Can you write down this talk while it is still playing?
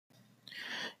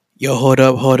Yo, hold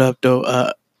up,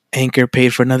 though. Anchor paid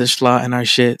for another slot in our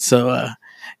shit, so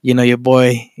your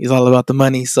boy, he's all about the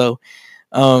money. So,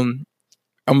 I'm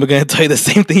gonna tell you the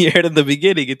same thing you heard in the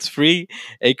beginning. It's free.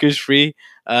 Anchor's free.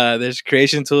 There's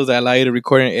creation tools that allow you to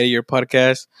record and edit your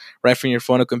podcast right from your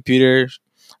phone or computer.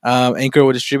 Anchor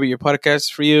will distribute your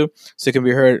podcast for you, so it can be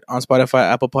heard on Spotify,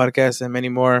 Apple Podcasts, and many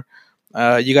more.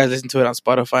 You guys listen to it on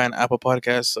Spotify and Apple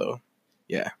Podcasts. So,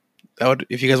 yeah,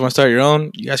 if you guys want to start your own,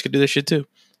 you guys could do this shit too.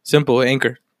 Simple,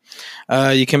 Anchor.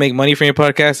 You can make money from your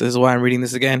podcast. This is why I'm reading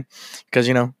this again, because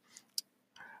we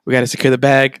got to secure the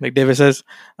bag, like David says.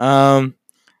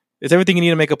 It's everything you need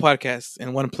to make a podcast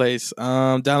in one place.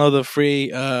 Download the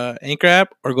free Anchor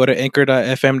app or go to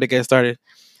anchor.fm to get started.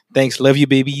 Thanks. Love you,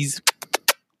 babies.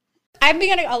 I've been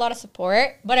getting a lot of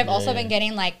support, but I've also been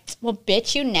getting like, well,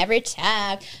 bitch, you never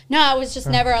talk. No, I was just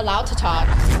never allowed to talk.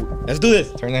 Let's do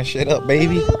this. Turn that shit up,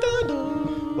 baby.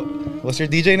 What's your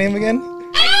DJ name again?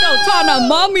 XO Tana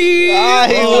Mommy.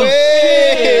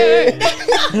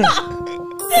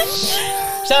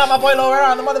 Shout out my boy Lower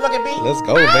on the motherfucking beat. Let's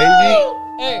go, baby.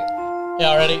 Hey,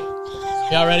 Y'all ready?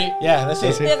 Yeah, let's see.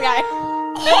 this guy.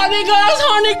 Honey girls.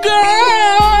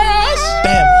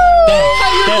 Damn. How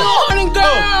you doing, honey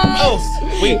girls?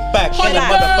 We back in the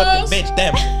motherfucking bitch.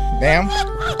 Damn.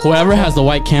 Whoever has the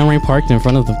white Camry parked in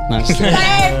front of the...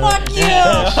 Hey, fuck you.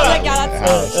 Oh my god,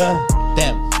 that's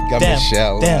Damn. Got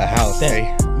Michelle in the house,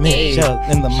 hey. Michelle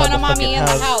in the Tana motherfucking Mommy in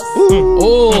the house.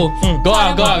 Oh, go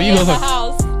out. You go in the first.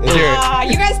 house. Let's hear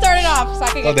it. You guys started off, so I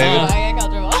could get David.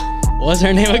 comfortable. What's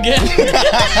her name again?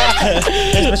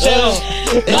 It's Michelle.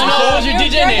 No, what's your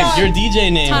DJ name? Your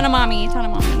DJ name. Tana Mommy.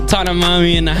 Tana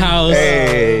Mommy in the house.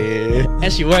 Hey.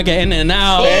 And she working in and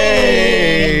out.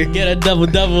 Hey. Get a double.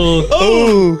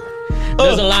 Ooh.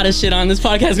 There's a lot of shit on this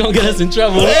podcast gonna get us in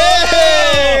trouble.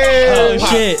 Hey. Oh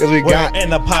shit. Cause we got We're in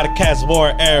the podcast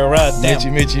war era.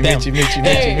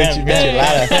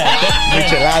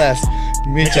 Micheladas.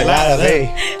 Micheladas, hey.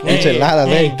 Micheladas,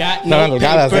 hey. Got no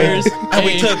Nalgadas, hey. papers. And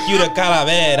we took you to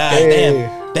Calavera. Hey.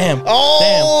 Damn.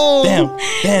 Oh.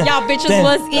 Damn. Y'all bitches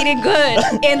was eating good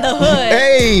in the hood.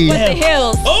 Hey. With the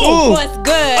hills. Ooh. What's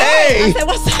good? Hey. I said,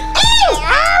 what's up?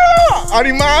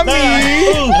 Ari mami.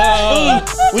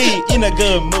 We in a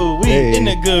good mood. Hey. In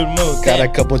a good mood. Got a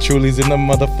couple Trulies in the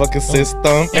motherfucking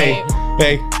system. Hey.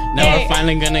 Now we're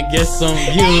finally gonna get some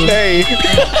views. Hey.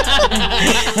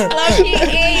 Lucky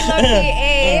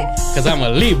A. Cause I'm a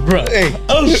Libra. Hey.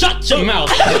 Oh, shut your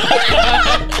mouth.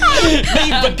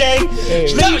 Libra gang.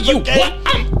 Tell you what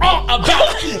I'm all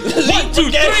about. 1,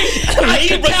 2, 3.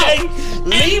 Libra gang.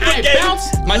 Libra gang. Bounce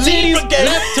my titties Libra gang.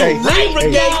 left to Hey. right. Libra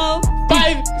gang.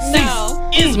 5, 6 No.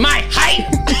 is my height.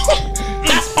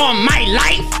 That's on my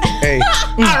life. Hey.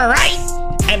 All right.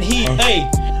 And he, hey.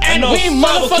 And we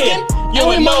motherfucking. And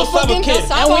we motherfucking. kid.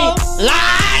 And we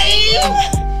live.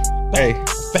 Hey.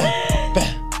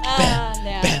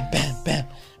 Bam.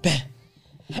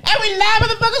 And we live,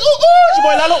 motherfuckers. Ooh, it's your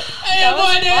boy Lalo. Hey,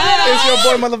 boy, It's your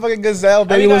boy motherfucking Gazelle,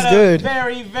 baby. We What's got a good?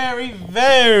 Very, very,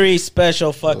 very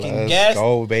special fucking Let's guest.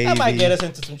 go, baby. That might get us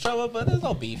into some trouble, but there's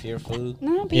no beef here, fool.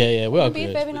 No beef. Yeah, we're all No beef,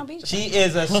 good. baby, no beef. She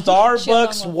is a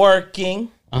Starbucks working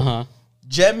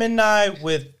Gemini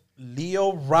with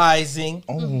Leo rising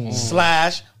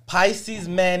 / Pisces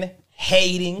men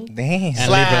hating Damn. and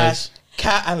Libras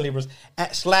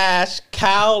 /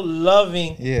 cow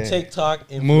loving Yeah. TikTok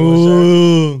influencer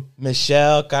Moo.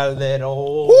 Michelle Calderon.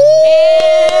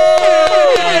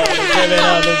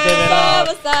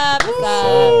 What's up? What's up?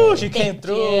 Ooh, she came Thank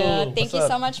through. you. What's Thank you up?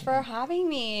 so much for having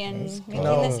me and making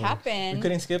No. this We happen.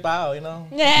 couldn't skip out, you know.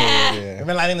 Yeah. We've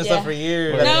been lining this Yeah. up for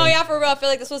years. No, yeah, for real. I feel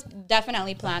like this was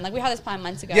definitely planned. Like we had this plan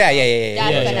months ago. Yeah.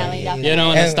 Definitely. You know,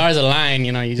 when the And- stars align,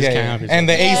 you know, you just can't help yourself. And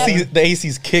the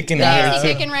AC's kicking in Yeah, here it's too.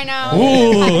 kicking right now.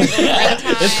 Ooh. It's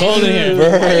It's cold in here.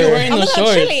 Bird. Why are you wearing I'm a those little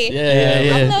shorts? chilly. Yeah.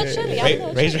 I'm a little chilly. I'm a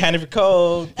little Raise your hand if you're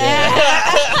cold. Yeah.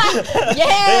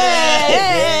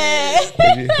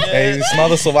 Hey, you smell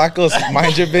the sobacos?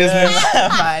 Mind your business.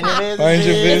 Mind your business. Mind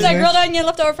your It's business. like grilled onion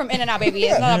left over from In-N-Out, baby.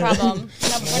 It's not a problem.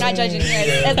 No, we're not judging here.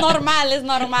 It's normal. It's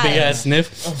normal. Big ass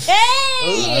sniff.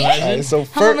 Hey! Alright, so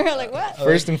I'm over here like, what?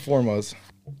 first and foremost,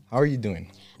 how are you doing?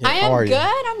 I how are am you?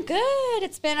 good. I'm good.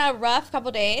 It's been a rough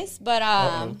couple days, but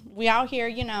we out here,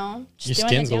 you know. Your Just doing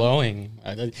skin's the deal. glowing.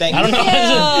 I Thank don't you.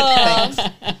 know.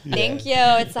 Thank you.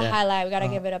 It's a highlight. We gotta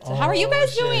give it up to. How are you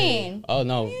guys doing? Oh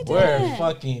no. We're Yeah.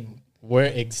 fucking We're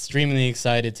extremely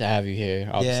excited to have you here.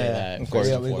 I'll say that. Of course. first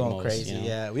Yeah, and we're going foremost, crazy. you know?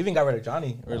 Yeah, we even got rid of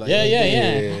Johnny. We're like,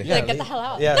 Yeah. Like, get the hell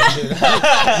out. Yeah, dude.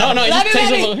 No, Love you,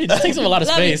 baby. he just takes up a lot of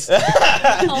Love you. space.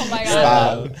 Oh my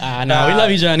god. No, we love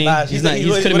you, Johnny. Nah, He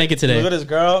couldn't make it He today. was with his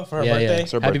girl for her birthday. Yeah.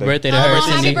 Her Happy birthday. birthday to her, Oh,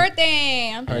 happy Cindy.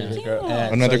 birthday. His girl.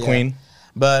 And Another so, queen.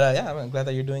 But yeah, I'm glad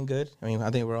that you're doing good. I mean,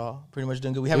 I think we're all pretty much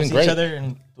doing good. We haven't Doing seen each great. other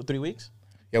in 3 weeks.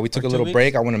 Yeah, we took Or a 2 little weeks?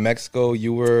 break. I went to Mexico.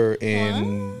 You were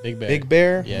in Big Bear. Big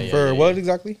Bear Yeah, for yeah, what yeah.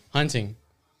 exactly? Hunting.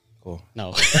 Cool. No. I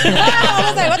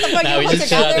was like, what the fuck? Nah, You we went just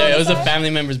chilled out together? there. It was a What the family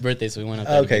member's birthday, so we went out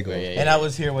there. to Okay, Big Bear, cool. yeah, And yeah. I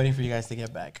was here waiting for you guys to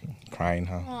get back. Crying,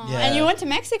 huh? fuck? Yeah. And you went to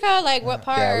Mexico? Like, what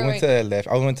part? Yeah, we went Like- to the left.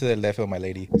 I went to the left with my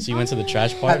lady. So you went to the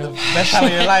trash Had part? the best time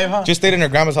of your life, huh? Just stayed in her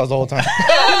grandma's house the whole time.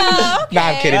 Oh, okay. Nah,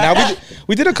 I'm kidding. Now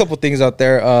we did a couple things out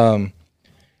there.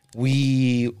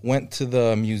 We went to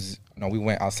the museum. No, we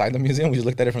went outside the museum. We just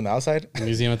looked at it from the outside.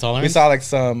 Museum of Tolerance? We saw like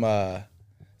some of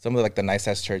the like the nice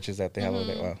ass churches that they have over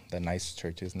there. Well, the nice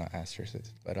churches, not ass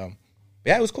churches. But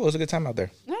yeah, it was cool. It was a good time out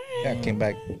there. Yeah, came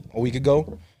back a week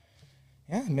ago.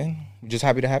 Yeah, man. I'm just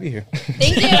happy to have you here.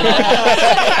 Thank you.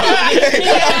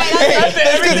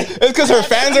 It's because her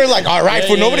fans are like, all right,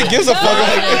 nobody gives a fuck.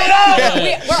 Like,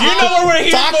 You know what we're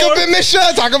here talk about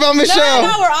Michelle. Talk about No, Michelle.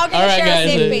 no, we're all gonna All right, share guys. a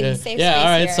safe, Yeah, safe yeah,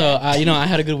 space all right. here. So, you know, I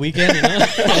had a good weekend, you know. Like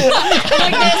this,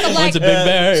 I'm Went like, to Big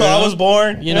Bear. So you I know? was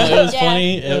born. You know, it was Yeah.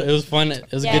 funny. It was fun.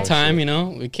 It was a Yeah. good time, you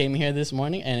know. We came here this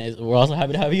morning, and we're also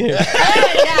happy to have you here. yeah,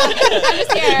 I'm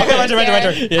just here. Okay, my turn, my turn, my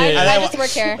turn. Yeah, yeah. I just work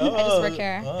here. I just work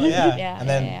here. Oh, yeah. Yeah, And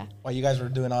then yeah. while you guys were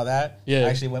doing all that, Yeah. I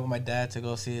actually went with my dad to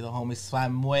go see the homie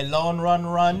Samuelon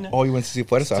run. Oh, you went to see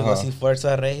Fuerza, To go huh? see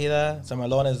Fuerza Regida.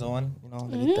 Samuelon is the one, you know,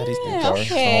 the guitarista. Sorry.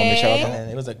 Okay. So, Michelle,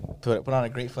 And it was put on a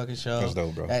great fucking show. That's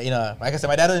dope, bro. You know, like I said,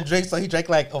 my dad doesn't drink, so he drank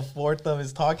like a fourth of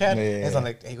his tall can. Yeah, yeah, And so I'm yeah.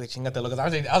 like, hey, wait, chingatelo. Because I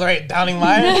was already downing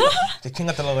mine. Just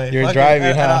chingatelo, güey. You're Fuck it. driving,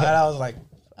 And huh? I was like,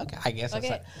 okay, I guess.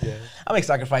 Okay. I make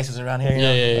sacrifices around here, you Yeah,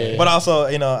 know. yeah, yeah. But also,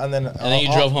 you know, and then then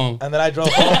you drove home. And then I drove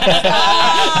home.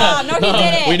 Oh, no, he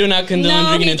didn't. We do not condone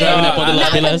drinking he and driving didn't. at Ponte Las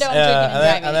Not Pilas. condone Yeah,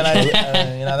 drinking and then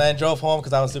driving. you know, then I drove home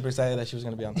because I was super excited that she was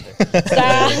gonna be on today. He's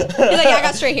like, yeah, I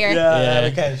got straight here. Yeah, Yeah.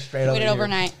 we came straight over Waited here.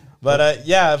 overnight. But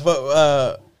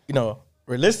you know,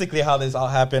 realistically, how this all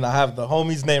happened, I have the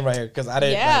homie's name right here because I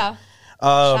didn't. Yeah.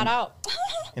 Like, Shout out.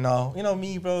 you know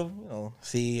me, bro. You know,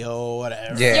 CEO,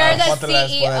 whatever. Yeah. You're the Ponte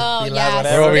las CEO. pilas, Yes.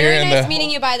 whatever. We're over here Very in nice the-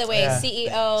 meeting you, by the way. Yeah.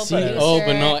 CEO, CEO, producer.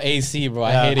 but no AC, bro.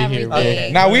 I Yeah. hate it here, bro. Everything.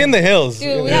 Okay. Now we in the hills.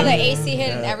 Dude, we have the AC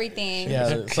hit and everything. Yeah,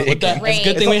 so With that, it's a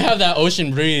good Rain. thing we have that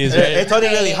ocean breeze, right? it's only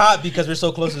really Right. hot because we're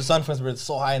so close to the sun. We're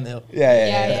so high in the hill.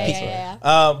 Yeah.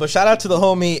 But shout out to the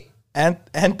homie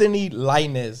Anthony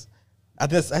Linus. I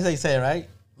think that's how you say it, right?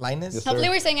 Linus. Yes, Hopefully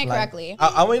we're saying it Like, correctly.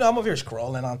 I'm over here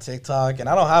scrolling on TikTok, and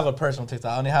I don't have a personal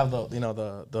TikTok. I only have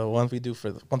the ones we do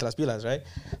for the Ponte las Pilas, right?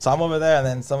 So I'm over there, and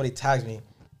then somebody tags me,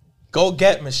 "Go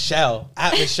get Michelle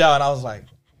at Michelle," and I was like,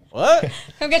 "What?"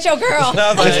 Come get your girl. And I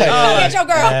was like, Come get your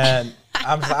girl. And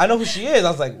I know who she is. I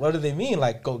was like, "What do they mean?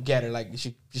 Like, go get her? Like, is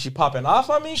she popping off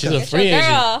on me?" She's a Get free your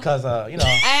agent. girl. Because you know,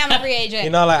 I am a free agent. you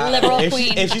know, like liberal if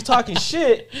queen. if she's talking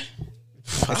shit,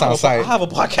 That's on site. I have a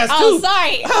podcast too. Oh,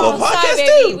 sorry. I have a Oh, sorry, podcast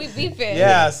baby. too. We beefing.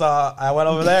 Yeah, so I went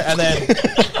over there and then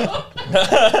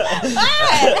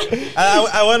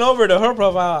I went over to her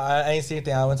profile. I ain't see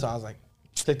anything. I was like,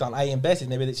 clicked on I Am Bessie.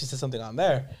 Maybe she said something on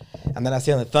there. And then I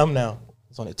see on the thumbnail,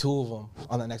 it's only 2 of them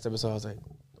on that next episode. I was like,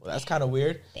 well, that's kind of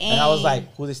weird. And I was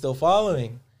like, who they still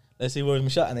following? Let's see where's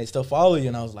Michelle. And they still follow you.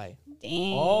 And I was like,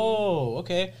 Dang. oh,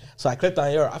 okay. So I clicked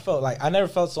on your. I felt like I never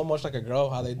felt so much like a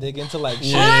girl. How they dig into like shit.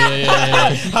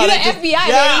 Yeah. How You they the just- FBI, Yeah,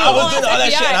 baby. I You was doing all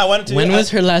that FBI. shit. And I went to When was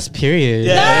her last period?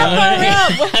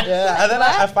 Yeah. For real. Yeah, and then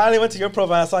I finally went to your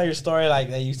profile. And I saw your story,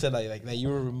 like that you said, like that you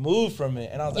were removed from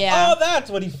it, and I was like, Yeah. oh, that's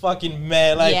what he fucking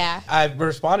meant. Like, Yeah. I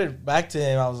responded back to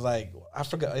him. I was like, I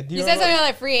forgot. Do You you said remember? something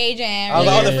like free agent. I was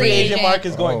like, oh, the Yeah. free agent market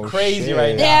is going Oh, crazy shit.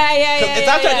 right now. Yeah. 'Cause it's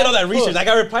after I did all that Cool. research. Like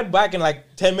I replied back in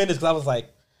like 10 minutes because I was like,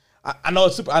 I know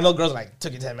it's super. I know girls like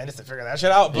took you 10 minutes to figure that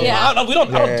shit out, but Yeah. I don't do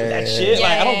that shit. Yeah,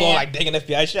 Like I don't go yeah. like digging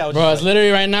FBI shit. I was Bro, just it's literally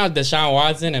right now Deshaun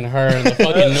Watson and her in the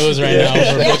fucking news right now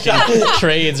for fucking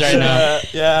trades right now.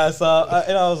 Yeah, so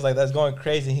and I was like, that's going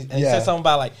crazy. And he Yeah. said something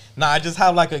about like, nah, I just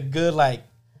have like a good like,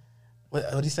 what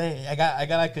did he say? I got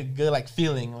like a good like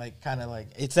feeling, like kind of like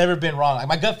it's never been wrong. Like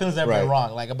my gut feeling's never been Right.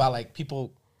 wrong. Like about like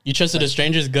people. You trusted a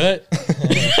stranger's gut?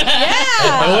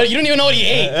 Yeah. You don't even know what he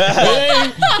ate.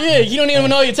 Yeah, you don't even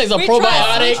know he takes a We trust.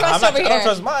 probiotic. Trust I over don't here.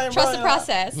 trust mine. Trust bro, the you know?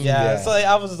 process. Yeah. Yeah. So like,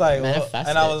 I was like, Manifest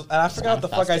and I forgot what the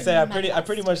fuck I Manifest said. I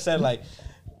pretty much said like,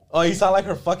 oh, you sound like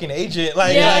her fucking agent.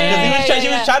 Like, Yeah, like 'cause yeah, she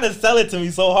yeah. was trying to sell it to me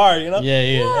so hard, you know. Yeah.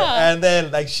 Yeah. And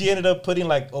then like she ended up putting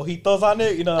like ojitos on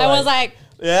it, you know. I was like,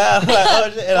 Yeah. Like,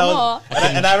 oh, shit.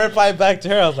 Come And I replied back to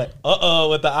her. I was like,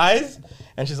 with the eyes.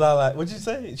 And she's all like, what'd you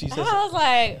say? She said, I was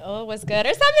like, oh, what's good? Or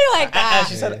something like that. and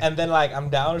she said, and then like, I'm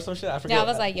down or some shit. I forget. Yeah, I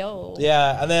was like, yo.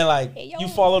 Yeah. And then like, Hey, yo. you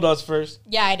followed us first.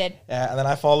 Yeah, I did. Yeah. And then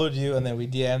I followed you. And then we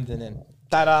DM'd. And then,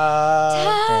 ta-da.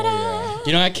 Ta-da.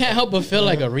 You know, I can't help but feel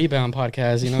like a rebound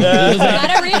podcast. You know,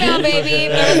 Not a rebound,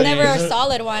 baby. But it was never a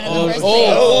solid one in the first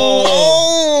place.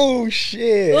 Oh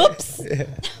shit! Oops.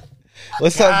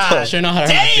 What's up, though? sure know how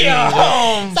to hurt my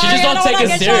feelings. Sorry, just don't I take wanna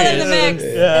it get y'all in the serious. mix.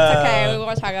 It's okay. We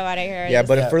won't talk about it here. Yeah,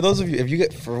 but for those of you, if you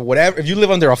get for whatever, if you live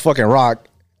under a fucking rock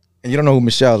and you don't know who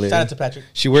Michelle is, Shout out to Patrick.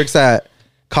 she works at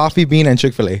Coffee Bean and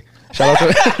Chick-fil-A. Shout out to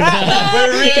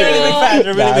We're really big fans.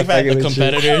 We're really Nah, big fans. fucking-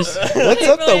 Competitors. What's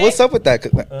up though? What's up with that?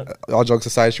 'Cause, all jokes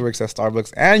aside, she works at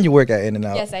Starbucks and you work at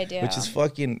In-N-Out. Yes, I do. Which is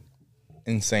fucking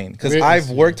insane. Because Really? I've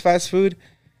worked fast food,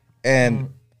 and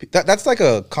that's like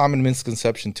a common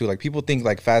misconception too. Like people think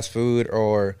like fast food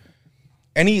or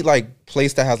any like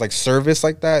place that has like service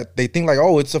like that, they think like,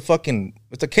 oh, it's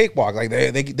a cakewalk. Like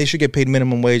they should get paid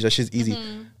minimum wage. That shit's easy.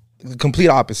 The complete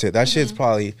opposite. That shit's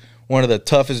probably one of the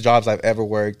toughest jobs I've ever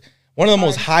worked. One of the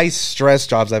most high stress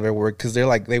jobs I've ever worked, because they're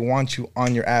like, they want you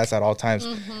on your ass at all times.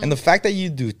 And the fact that you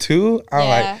do two, I'm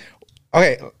Yeah.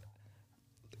 like, okay,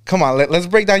 come on, let's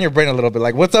break down your brain a little bit.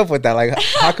 Like, what's up with that? Like,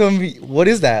 how come? What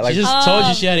is that? Like, She just told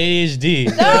you she had ADHD.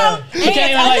 No, You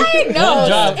can't even like one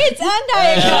job. It's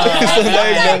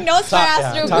undiagnosed. Undiagnosed by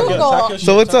us through Google.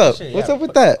 so what's up? What's up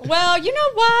with that? Well, you know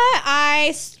what?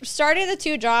 I started the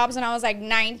two jobs when I was like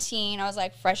 19. I was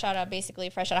like fresh out of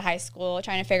high school,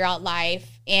 trying to figure out life.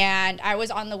 And I was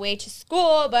on the way to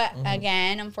school, but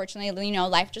again, unfortunately, you know,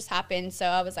 life just happened. So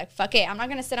I was like, fuck it. I'm not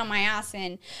going to sit on my ass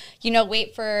and, you know,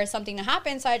 wait for something to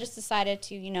happen. So I just decided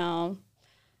to, you know,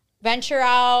 venture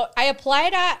out. I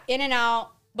applied at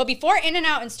In-N-Out. But before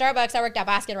In-N-Out and Starbucks, I worked at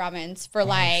Baskin Robbins for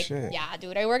like, shit. yeah,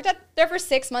 dude. I worked there for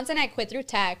 6 months and I quit through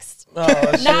text. Oh,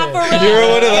 shit. Not for real. You were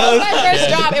one of It was those? my first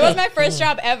job. It was my first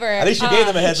job ever. At least you gave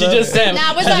them a heads She up. just said,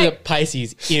 Nah, it was "She's like- a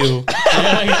Pisces." Ew.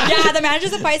 Yeah, the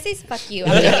manager's a Pisces. Fuck you.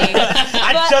 I'm kidding.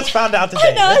 I just found out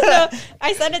today. No, so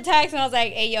I sent a text and I was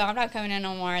like, hey, yo, I'm not coming in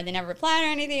no more. They never replied or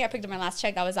anything. I picked up my last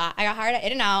check. That was that. I got hired at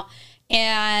In-N-Out.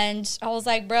 And I was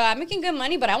like, bro, I'm making good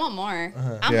money, but I want more.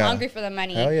 I'm Yeah. hungry for the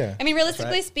money. Hell yeah. I mean,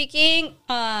 realistically speaking,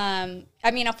 I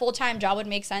mean, a full-time job would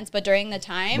make sense, but during the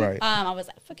time, Right. I was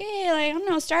like, fuck it, like, I don't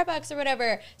know, Starbucks or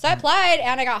whatever. So I applied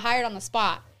and I got hired on the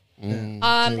spot.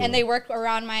 And they work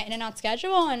around my In-N-Out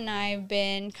schedule, and I've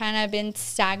been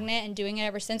stagnant and doing it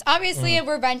ever since. Obviously,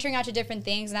 we're venturing out to different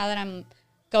things now that I'm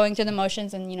going through the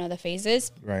motions and, you know, the phases.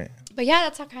 Right. But yeah,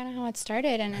 that's how it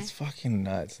started. And It's fucking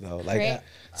nuts though. Like, Great.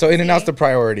 so In-N-Out's the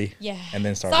priority. yeah. And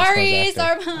then Starbucks. Sorry, comes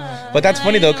after. Starbucks. But that's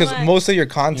funny though, because You know what? most of your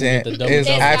content You get the double is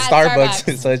double. at It's at Starbucks,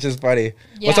 Starbucks. so it's just funny.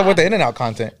 What's up Yeah. with the In-N-Out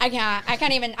content? I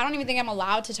don't even think I'm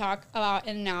allowed to talk about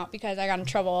In-N-Out because I got in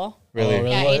trouble. Really? Oh,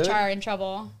 really? Yeah, Really? HR in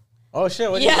trouble. Oh shit!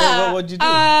 What'd Yeah. you do?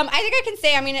 I think I can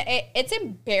say. I mean, it's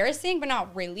embarrassing, but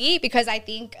not really, because I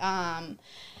think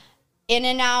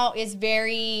In-N-Out is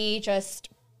very just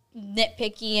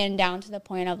nitpicky and down to the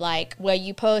point of like what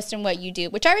you post and what you do,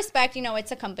 which I respect. You know,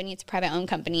 it's a company, it's a private owned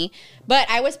company. But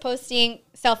I was posting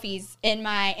selfies in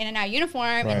my In-N-Out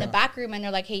uniform in the back room, and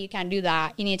they're like, hey, you can't do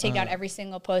that. You need to take down every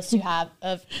single post you have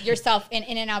of yourself in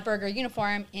In-N-Out Burger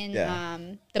uniform in Yeah.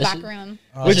 the back room.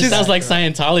 Which just sounds like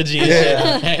Scientology.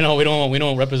 Yeah. Hey, no, we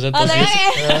don't represent I was those like,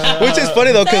 views. okay. Which is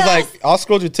funny though, because Yes. like I'll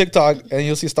scroll through TikTok and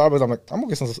you'll see Starbucks. I'm like, I'm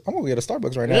gonna get a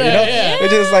Starbucks right now. You Yeah, know, yeah.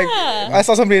 it's just like I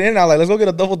saw somebody in In-N-Out like, let's go get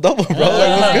a double, bro. Like,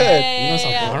 what's good? You know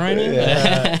something fun right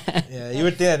now? Yeah, you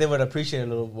would think that they would appreciate it a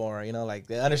little more. You know, like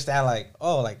they understand, like,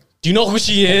 oh, like Do you know who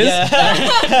she is?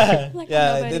 Like,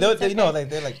 yeah, nobody, they it's you know, okay. like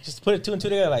they're like just put it two and two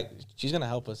together. Like she's gonna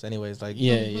help us anyways. Like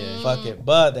Yeah. fuck it.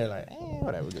 But they're like,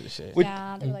 whatever, do the shit.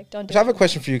 Yeah, they're like, don't do I have a it.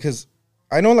 question for you because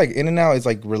I know like In-N-Out is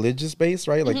like religious based,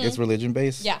 right? Like it's religion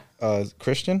based. Yeah.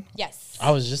 Christian. Yes. I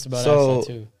was just about So- to ask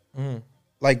that too.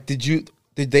 Like,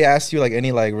 did they ask you like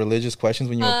any like religious questions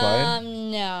when you applied?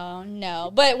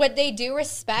 No. But what they do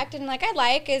respect and like I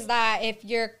like is that if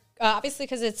you're obviously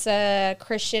because it's a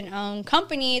Christian-owned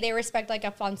company, they respect like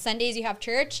if on Sundays you have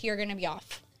church, you're gonna be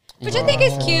off, which I think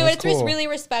is cute. that's It's cool. really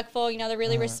respectful. You know, they're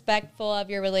really respectful of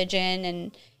your religion,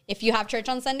 and if you have church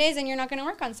on Sundays, then you're not gonna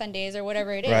work on Sundays or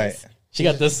whatever it is. Right. She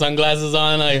got the sunglasses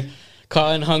on, like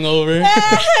caught and hungover.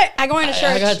 I go into church.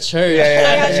 I got church.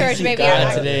 I got church, baby. God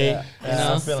I today. I You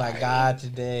know? feel like God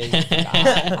today.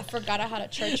 I forgot I had a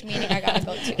church meeting I gotta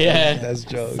go to. Yeah. That's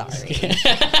jokes. Sorry.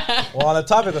 Well, on the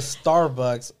topic of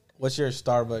Starbucks, what's your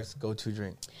Starbucks go-to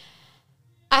drink?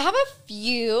 I have a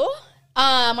few.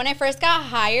 When I first got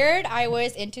hired, I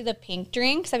was into the pink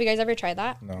drinks. Have you guys ever tried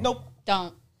that? No. Nope.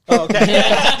 Don't. Oh, okay.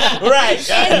 Right.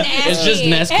 It's just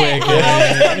Nesquik.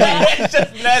 It's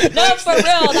just Nesquik. No, for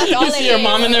real. That's all You it see your is.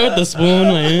 mom in there with the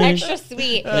spoon. Like, Extra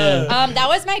sweet. That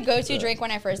was my go-to drink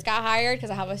when I first got hired because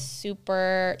I have a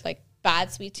super like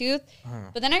bad sweet tooth.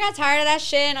 But then I got tired of that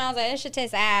shit and I was like, this shit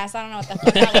tastes ass. I don't know what the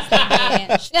fuck I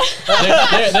was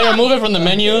thinking. they remove it from the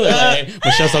menu. They're like, hey,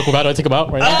 Michelle Socobado, take it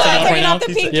out right now. Take it out Taking right now. off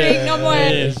the pink drink, no more.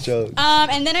 Yeah.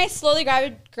 And then I slowly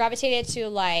gravitated to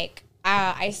like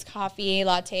iced coffee,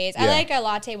 lattes. I Yeah. like a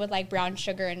latte with like brown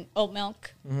sugar and oat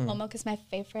milk. Oat milk is my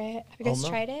favorite. Have you guys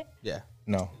Oat milk? tried it? Yeah.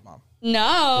 No.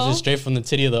 No. Is it straight from the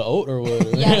titty of the oat or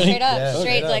what? Yeah, straight up. Yeah, straight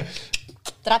straight up. like.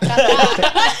 Tra, tra,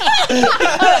 tra.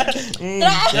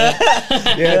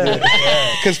 Yeah, dude.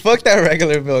 Cause fuck that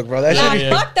regular milk, bro. That Nah, shit. Yeah.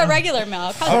 fuck the regular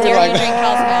milk. How I dare was like- you drink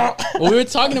cow's milk? Well, we were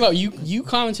talking about you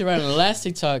commented right on the last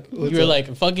TikTok. You were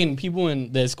like fucking people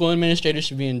in the school administrators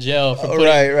should be in jail for putting,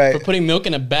 right. for putting milk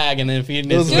in a bag and then feeding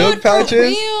it. Those to- milk for pouches.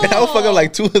 real. And I would fuck up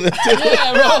like 2 of them too.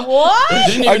 Yeah, bro. What?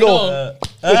 Didn't I even go know.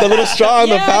 with the little straw in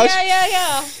the pouch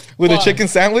Yeah. with a Fuck. chicken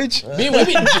sandwich. We'd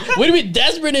be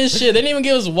desperate and shit. They didn't even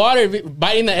give us water,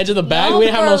 biting the edge of the bag. No, we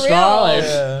didn't have no for straw. real. Like,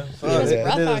 Yeah. It was Yeah.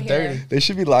 rough It out is here. dirty. They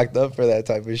should be locked up for that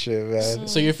type of shit, man.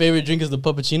 so your favorite drink is the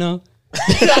puppuccino?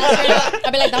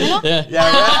 I'd be like, dámelo. Yeah.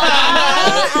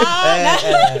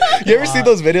 You ever see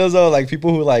those videos though, like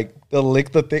people who like they'll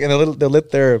lick the thing and they'll let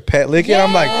their pet lick it?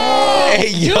 I'm like,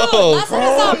 hey Dude, yo, last time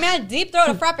I saw a man deep throat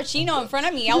a frappuccino in front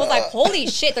of me, I was like, holy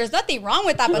shit, there's nothing wrong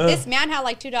with that. But this man had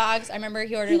like 2 dogs. I remember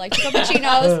he ordered like 2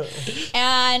 frappuccinos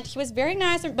and he was very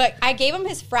nice. But I gave him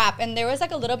his frap and there was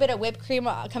like a little bit of whipped cream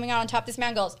coming out on top. This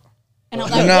man goes, and I'm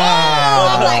like, Nah.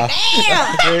 whoa! I'm like,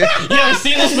 damn! You ever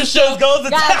seen this Michelle? Goes the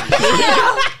God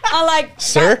damn! I'm like,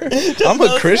 sir, I'm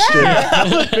a Christian.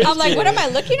 I'm like, what am I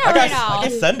looking at right now? I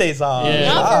get Sundays off.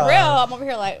 Yeah. No, for real. I'm over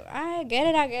here like, I get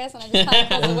it, I guess. And I just kind of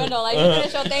close the window, like, you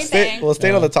finish your thing. Well,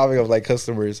 staying on the topic of like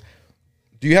customers,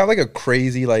 do you have like a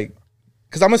crazy like?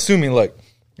 Because I'm assuming, look,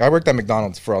 I worked at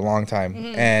McDonald's for a long time,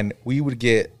 and we would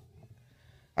get.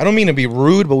 I don't mean to be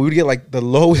rude, but we would get like the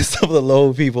lowest of the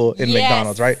low people in Yes,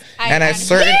 McDonald's, right? I And at can.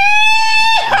 certain,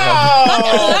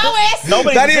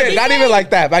 Nobody. not even like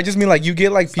that. But I just mean like you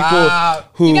get like people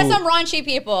Stop. who. You got some raunchy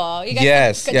people. You got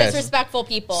Yes, some yes. disrespectful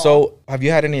people. So, have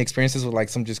you had any experiences with like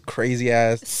some just crazy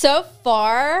ass? So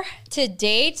far to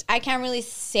date, I can't really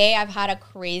say I've had a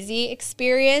crazy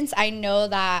experience. I know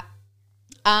that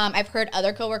I've heard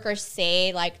other coworkers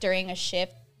say like during a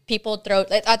shift, people throw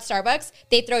at Starbucks,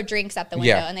 they throw drinks at the window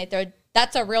Yeah. and they throw.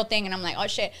 That's a real thing, and I'm like, oh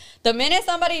shit. The minute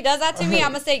somebody does that to me,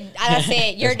 I'm gonna say, that's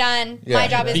it. You're done. Yeah. My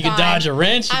job is You gone. can dodge a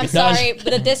wrench. You I'm can dodge- sorry,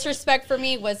 but the disrespect for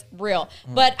me was real.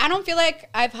 But I don't feel like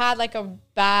I've had like a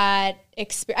bad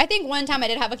experience. I think one time I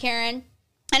did have a Karen,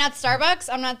 and at Starbucks,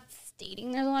 I'm not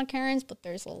stating there's a lot of Karens, but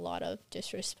there's a lot of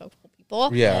disrespectful people.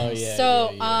 Yeah. Oh, yeah.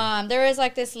 So there was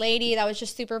like this lady that was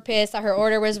just super pissed that her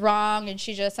order was wrong, and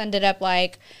she just ended up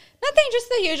like nothing, just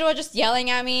the usual, just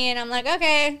yelling at me, and I'm like,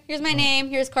 okay, here's my name,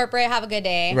 here's corporate, have a good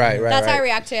day. Right, That's how I right.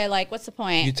 reacted. Like, what's the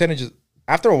point? You tend to just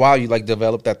after a while you like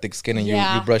develop that thick skin and you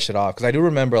Yeah. brush it off. Because I do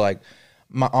remember like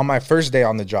on my first day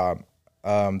on the job,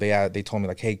 they told me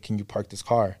like, hey, can you park this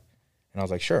car? And I was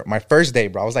like, sure. My first day,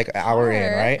 bro. I was like an hour in,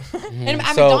 Park? right? And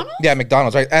at So McDonald's? yeah,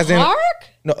 McDonald's, right? As in Park?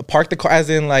 no, park the car. As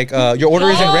in like your order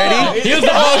isn't ready. He was the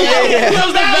He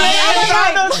was the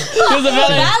valet. He was the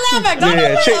valet. Valet at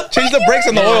McDonald's? Yeah, change the brakes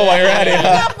on the oil while you're at it.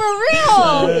 Not for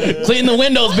real. Clean the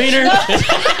windows, Beaner.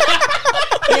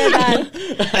 You're done.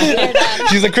 You're done.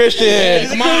 She's a Christian.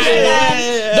 Come on.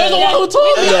 They're the one who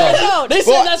told me. Yeah. They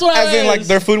said that's what I as in like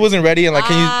their food wasn't ready and like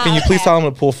can you please okay. tell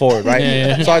them to pull forward, right?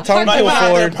 Yeah. So I tell them to Park pull the car.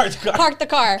 forward, Park the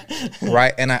car.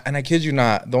 right? And I kid you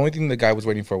not, the only thing the guy was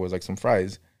waiting for was like some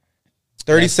fries.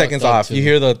 30 That's seconds fucked up, off. too. You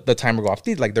hear the timer go off.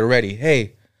 Like they're ready.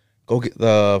 Hey, go get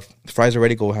the fries are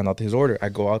ready. Go hand out his order. I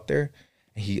go out there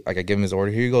and I give him his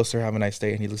order. Here you go, sir. Have a nice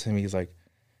day. And he listens to me. He's like,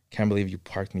 can't believe you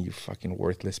parked me, you fucking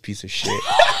worthless piece of shit.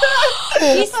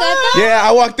 He said that? Yeah,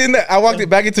 I walked in there. I walked it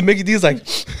back into Mickey D's like,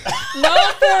 No,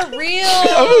 for real.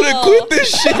 I'm gonna quit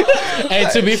this shit. Hey,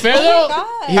 to be fair though,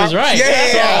 God. he was right.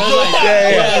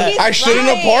 Yeah. He's I shouldn't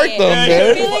have parked them, Your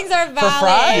man. feelings are valid.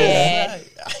 fries?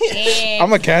 Damn.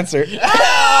 I'm a cancer.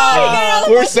 Oh,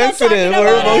 We're sensitive.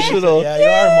 We're emotional. Yeah, you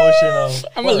are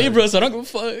emotional. I'm a Libra, so I don't give a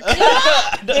fuck.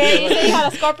 Yeah, you said you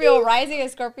had a Scorpio rising, a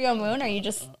Scorpio moon, or you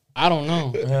just... I don't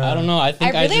know. I don't know. I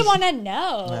think I really just- want to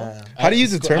know. How do you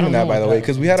determine I that, don't by know. the way?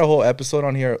 Because we had a whole episode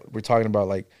on here. We're talking about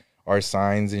like our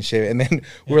signs and shit. And then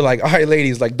we're like, all right,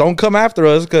 ladies, like, don't come after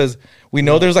us because we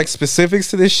know there's like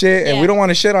specifics to this shit and Yeah. we don't want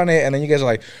to shit on it. And then you guys are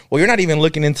like, well, you're not even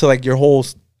looking into like your whole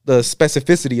the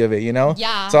specificity of it, you know?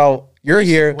 Yeah. So you're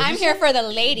here. I'm here for the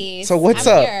ladies. So what's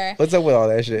I'm up? here. What's up with all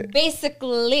that shit?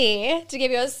 Basically, to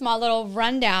give you a small little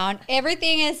rundown,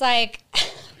 everything is like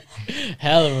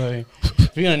Hell, boy.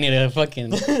 We're gonna need a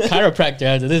fucking chiropractor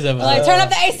after this episode. like turn up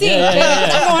the AC.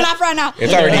 I'm going off right now.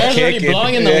 It's already It's already kicking.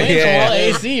 blowing in the wind from all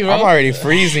the AC, bro. I'm already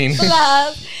freezing. So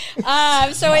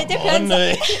it depends.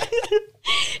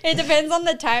 It depends on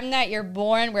the time that you're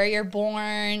born, where you're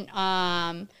born.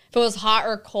 If it was hot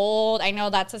or cold, I know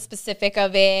that's a specific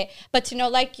of it. But to know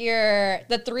like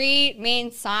the 3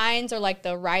 main signs or like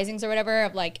the risings or whatever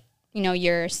of like, you know,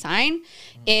 your sign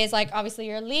is like obviously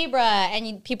you're Libra,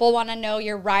 and people want to know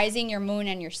your rising, your moon,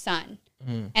 and your sun.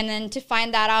 And then to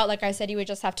find that out, like I said, you would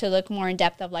just have to look more in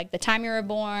depth of like the time you were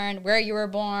born, where you were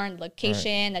born,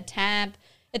 location, the temp.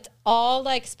 It's all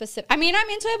like specific. I mean, I'm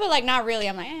into it, but like not really.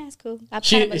 I'm like, it's cool. I kind of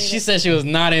She believe it. said she was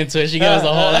not into it. She gave us the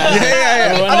whole ass.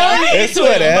 It's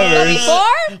whatever.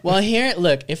 Before? Well, here,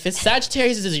 look. If it's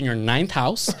Sagittarius, this is in your 9th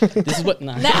house. This is what.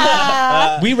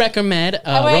 Nah. We recommend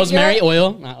wait, rosemary you're-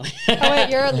 oil. Oh wait,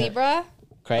 you're a Libra?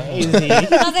 Crazy. I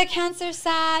was like Cancer,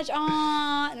 Sag, and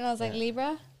I was like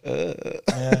Libra.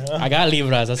 I got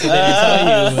Libras. That's what they tell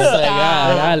you. It's like,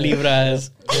 I got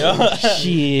Libras.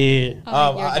 Shit.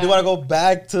 Oh, you're I do done. want to go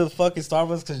back to fucking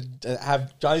Starbucks because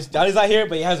have Johnny's not here,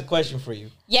 but he has a question for you.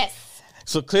 Yes.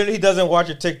 So clearly he doesn't watch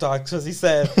your TikTok because he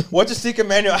said, "What's your secret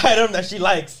menu item that she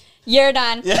likes?" You're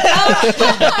done. You're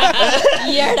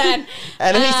done.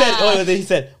 And then he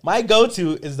said, "My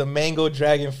go-to is the mango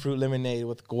dragon fruit lemonade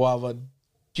with guava.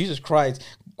 Jesus Christ,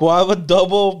 guava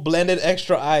double blended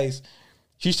extra ice.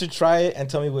 She should try it and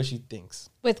tell me what she thinks."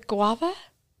 With guava?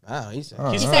 Wow, he said.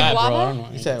 You Fat, said bro. I guava? don't know.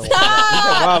 He said We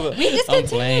guava. I'm discontinued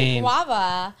playing.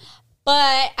 guava.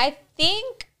 But I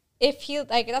think if you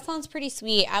like, that sounds pretty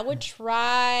sweet. I would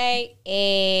try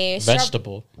a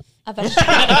Vegetable. A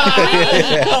vegetable.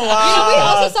 You know, we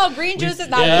also sell green juices.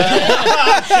 Not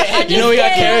You know we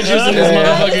got carrot juice in this I'm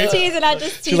motherfucker. just teasing. I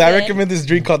just teasing. Should I recommend this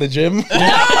drink called the Gym? You're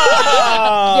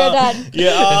done.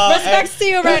 Yeah. Respects to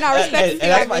you right now. Respects to you.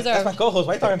 That's my Reserve. co-host.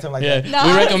 Why are you talking to him like Yeah, that? No,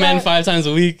 we I'm recommend sorry. 5 times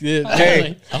a week.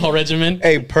 Hey. A whole regimen.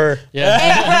 Hey, purr. Yeah.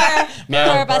 Hey,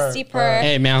 Meow. purr, busty purr.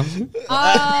 Hey, meow.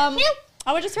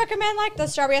 I would just recommend like the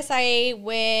strawberry acai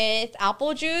with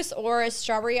apple juice or a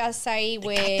strawberry acai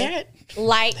with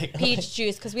light peach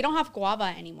juice because we don't have guava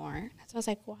anymore. So I was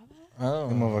like, guava? The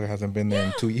motherfucker hasn't been there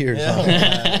in 2 years. Yeah. Huh?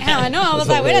 Yeah, I know. I was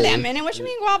like, wait a damn minute. What you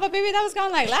mean guava, baby? That was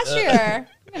gone like last year.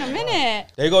 In a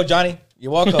minute. There you go, Johnny.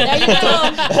 You're welcome. There you go.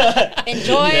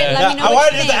 Enjoy. Yeah. Let me know I what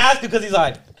wanted you just to think. ask you because he's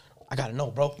like, I gotta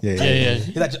know, bro. Yeah, Yeah.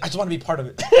 He's like, I just want to be part of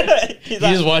it. He's He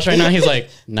just watched right now. He's like,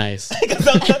 nice. Because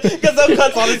some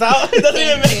cuts all this out. It doesn't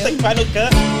even Thank make the final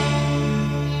cut.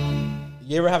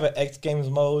 You ever have an X Games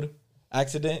mode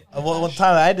accident? One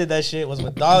time I did that shit was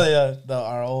with Dahlia,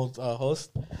 our old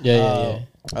host. Yeah.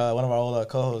 One of our old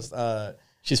co-hosts.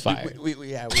 She's fired.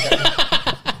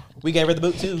 We gave her the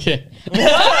boot too. Yeah.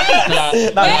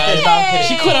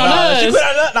 She quit on us. She quit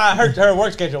on us. Nah, her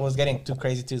work schedule was getting too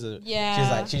crazy too. So Yeah. she's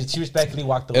like, she respectfully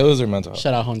walked It away. was her mental health.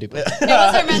 Shout out Home Depot. It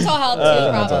was her mental health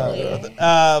too,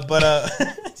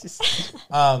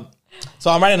 probably.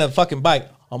 So I'm riding a fucking bike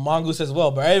on Mongoose as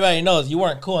well, but everybody knows you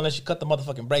weren't cool unless you cut the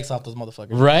motherfucking brakes off those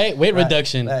motherfuckers. Right? Weight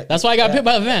reduction. Right. That's why I got hit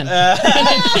by a van.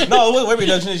 No, it was weight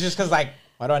reduction. It's just because like,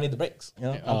 why do I need the brakes? You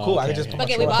know, I'm Oh, cool. I okay, can just okay. put,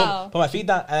 Okay, my, we put, bow. put my feet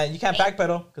down, and you can't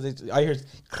backpedal because all you hear is.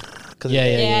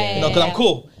 Yeah. You know, because I'm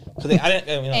cool. Because I didn't.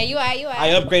 You know, Hey, you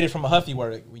I are. upgraded from a Huffy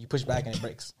where you push back and it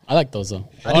breaks. I like those though.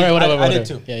 I did- Whatever. I did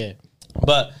too. Yeah.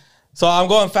 But so I'm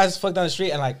going fast as fuck down the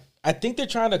street, and like I think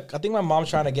my mom's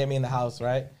trying to get me in the house,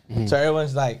 right? So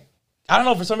everyone's like, I don't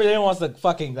know, for some reason everyone wants to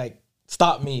fucking like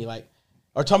stop me, like,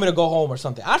 or tell me to go home or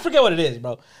something. I forget what it is,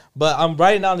 bro. But I'm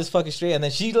riding down this fucking street, and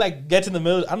then she like gets in the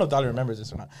middle. I don't know if Dolly remembers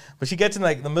this or not, but she gets in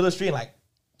like the middle of the street and like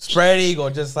spread eagle,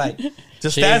 just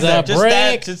stands there,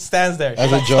 just stands there. As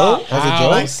She's a like, joke? "Stop." As a Ow.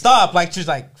 joke? Like stop, like she's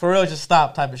like for real, just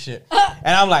stop type of shit.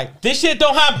 And I'm like, this shit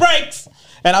don't have brakes.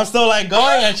 And I'm still like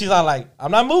going, and she's all like,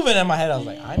 I'm not moving. In my head, I was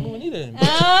like, I ain't moving either. And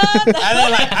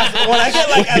then like when I get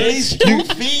like at least 2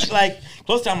 feet like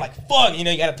close to, I'm like, fuck, you know,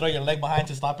 you gotta throw your leg behind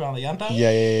to stop her on the llanta.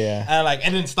 Yeah. And like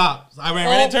it didn't stop. So I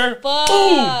ran into her, fuck.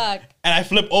 boom, and I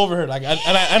flip over her like, and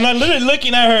I'm literally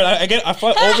looking at her. I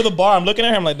flip over the bar. I'm looking at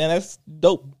her. I'm like, man, that's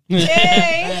dope.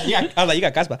 Yay. Yeah, I was like, you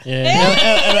got caspa.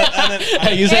 Yeah. And then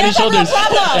Hey, use Hey, head and that's a real shoulders.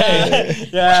 problem.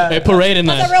 yeah, Hey, parade in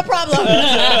That's a that. real problem.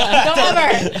 Don't ever.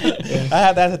 I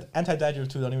have that anti-dandruff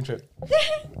too. Don't even trip.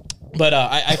 But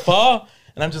I fall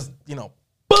and I'm just, you know,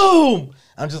 boom.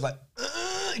 I'm just like,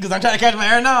 because I'm trying to catch my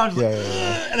air now. I'm just like,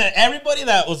 Yeah. and then everybody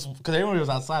that was, because everybody was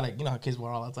outside, like, you know how kids were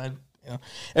all outside. You know,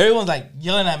 everyone's like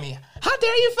yelling at me. How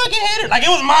dare you fucking hit her? Like it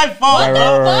was my fault. Right,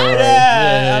 bro. right, right, right.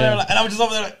 Yeah. And I was just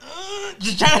over there like,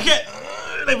 just trying to get.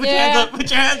 Like, put your hands up. Put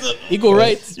your hands up. Equal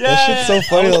rights. Yeah. That shit's so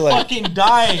funny, I was though, like- fucking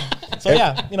dying. So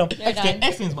yeah, you know, You're done.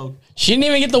 X Games mode. She didn't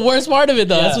even get the worst part of it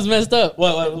though. Yeah. That's what's messed up.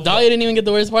 What? Dahlia didn't even get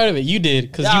the worst part of it. You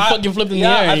did because you fucking flipped in the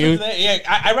air.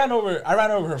 I ran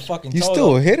over her fucking toe. You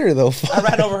still though. hit her though. I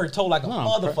ran over her toe like a No,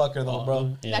 motherfucker though,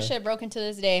 bro. Yeah. That shit broken to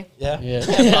this day. Yeah. Yeah.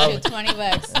 I bet you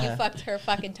 $20. You fucked her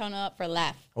fucking tone up for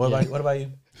laugh. What about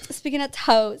you? Speaking of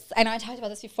toes, I know I talked about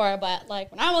this before, but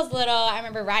like when I was little, I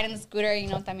remember riding the scooter, you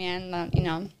know, también, you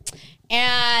know,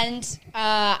 and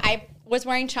I was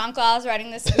wearing chanclas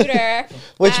riding the scooter.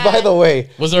 Which, by the way,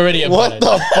 Was already a what bad the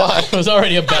idea. fuck? It was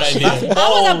already a bad idea. I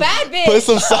was a bad bitch. Put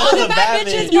some All salt the in bad bad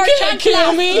bitches bitch. wore You can't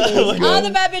kill me. chanclas. All the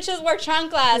bad bitches wore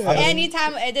chanclas.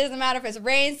 Anytime, it doesn't matter if it's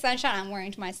rain, sunshine, I'm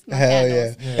wearing my Hell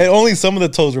yeah. sandals. And only some of the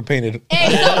toes were painted. Hey,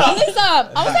 only some.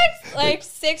 I was like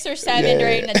 6 or 7 Yeah,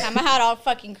 during yeah. the time. I had all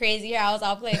fucking crazy hair. I was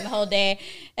all playing the whole day.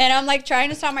 And I'm like trying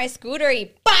to stop my scooter.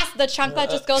 He bust, the chancla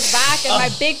just goes back and my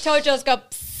big toe just goes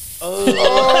Oh.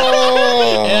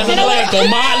 And it's like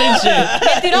comal and shit.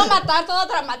 me tiró a matar todo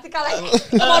dramática, like,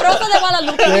 como Rosa de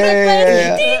Guadalupe.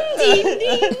 Yeah. Ding, ding,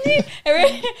 ding, ding.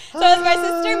 So it's my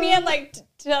sister, me, and like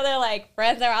two other like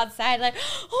friends that are outside, like,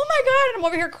 oh my god, and I'm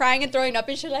over here crying and throwing up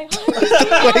and shit, like, oh,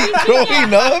 Wait,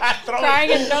 throwing up? crying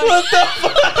and throwing up.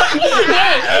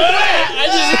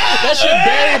 That shit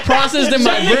barely processed in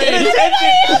my brain.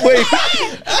 Wait,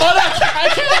 Hold on,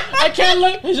 I can't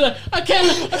look. He's like, I can't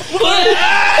look. I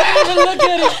can't even look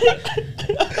at it.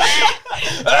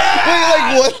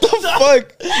 like, what the fuck?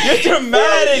 You're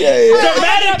dramatic. Yeah.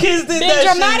 Dramatic kids did Been that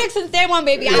dramatic since day one,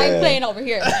 baby. I ain't playing over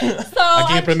here. So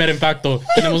Aquí en Primer Impacto.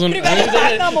 Tenemos un. Primer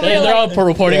Impacto, They're all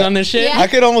reporting on this shit. Yeah. I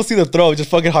could almost see the throw, just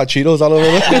fucking hot Cheetos all over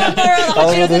there. all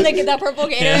over the purple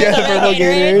Gatorade. Yeah, the purple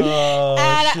Gatorade. Oh,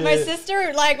 And my shit.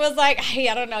 sister like was like, hey,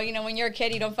 I don't know, you know, when you're a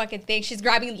kid, you don't fucking think. She's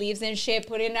grabbing leaves and shit,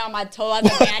 putting it on my toe as a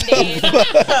band-aid. And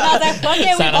I was like, fuck it,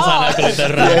 we Sana,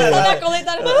 sana, ball.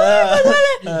 colita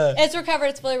rara. It's recovered.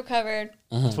 It's fully recovered.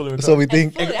 It's fully So we recovered.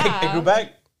 think. Fully, It grew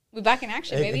back. We back in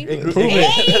action, baby. It grew, Prove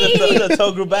it. The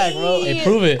toe grew back, bro. Hey,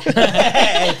 prove it.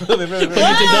 Hey, prove it. You think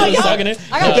that was sucking it?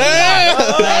 I got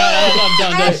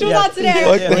Damn! I got shoes on today.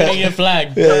 Fuck We're gonna that. get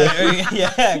flagged.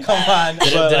 Yeah, come on.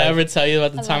 Did I ever tell you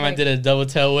about the I time love I it. did a double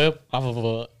tail whip off of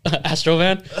a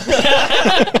Astrovan?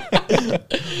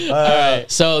 All right.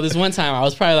 So this one time I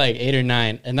was probably like 8 or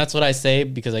 9, and that's what I say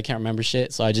because I can't remember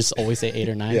shit. So I just always say 8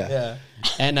 or 9. Yeah. Yeah.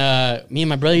 And me and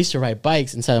my brother used to ride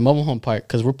bikes inside a mobile home park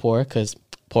because we're poor. Because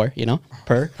poor, you know,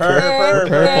 Purr.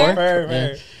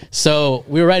 Yeah. So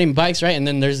we were riding bikes, right? And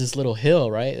then there's this little hill,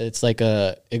 right? It's like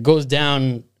it goes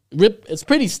down. It's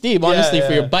pretty steep, honestly,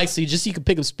 for your bike. So you can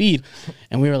pick up speed.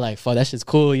 And we were like, "Fuck, that shit's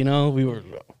cool," you know.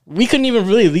 We couldn't even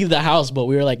really leave the house, but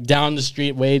we were like down the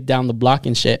street, way down the block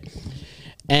and shit.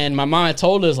 And my mom had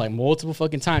told us like multiple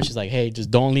fucking times, she's like, "Hey,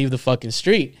 just don't leave the fucking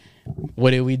street." What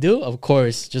did we do? Of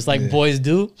course, just like boys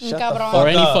do, Shut the Cabrón. or fuck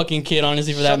any up. fucking kid,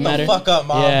 honestly, for that Shut the matter. fuck up,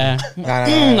 Mom. Yeah. Nah.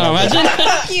 No, imagine.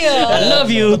 Fuck you. I love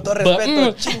you, Con todo but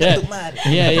respeto, chinga yeah. tu madre.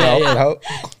 Yeah.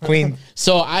 Queen.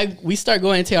 So we start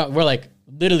going to, we're like,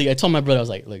 literally, I told my brother, I was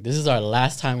like, look, this is our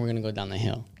last time we're gonna go down the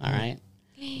hill. All right.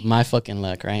 My fucking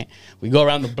luck, right? We go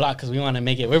around the block because we want to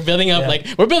make it. We're building up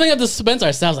the suspense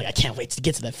ourselves. Like, I can't wait to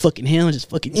get to that fucking hill and just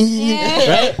fucking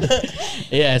right.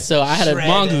 Yeah. So I had a Shredded.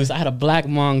 mongoose. I had a black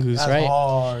mongoose, That's right?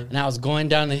 hard. And I was going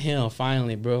down the hill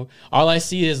finally, bro. All I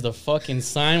see is the fucking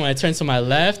sign. When I turn to my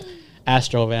left,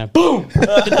 Astrovan. Boom! Get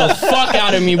the fuck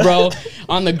out of me, bro.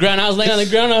 On the ground. I was laying on the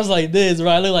ground. I was like this, bro.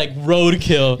 I look like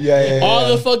roadkill. Yeah. All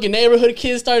the fucking neighborhood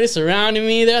kids started surrounding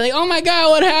me. They're like, oh my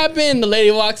God, what happened? The lady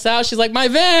walks out. She's like, my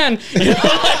van.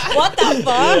 What the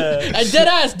fuck? I dead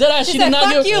ass. She said, did not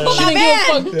 "Fuck give you, but she my didn't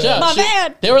van. give a fuck. Yeah, My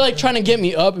van." They were like trying to get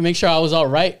me up and make sure I was all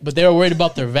right, but they were worried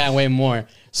about their van way more.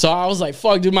 So I was like,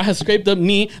 fuck, dude, my scraped up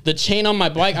knee, the chain on my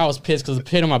bike. I was pissed because the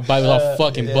pin on my bike was all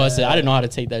fucking busted. I didn't know how to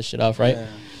take that shit off, right?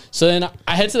 So then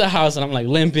I head to the house and I'm like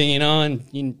limping, you know,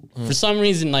 and for some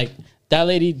reason, like that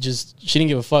lady she didn't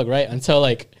give a fuck, right? Until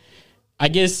like, I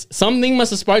guess something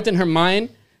must have sparked in her mind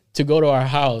to go to our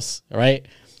house, right?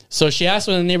 So she asked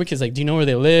one of the neighbor kids, like, do you know where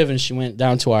they live? And she went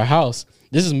down to our house.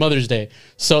 This is Mother's Day.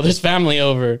 So there's family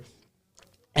over.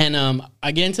 And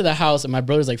I get into the house and my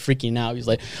brother's like freaking out. He's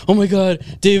like, oh my God,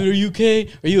 David, are you okay?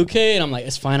 Are you okay? And I'm like,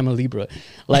 it's fine, I'm a Libra.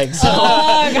 Like, so,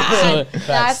 Oh, God.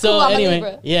 That's so cool. I'm a anyway,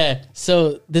 Libra. yeah.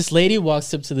 So this lady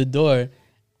walks up to the door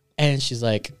and she's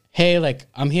like, hey, like,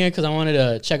 I'm here because I wanted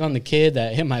to check on the kid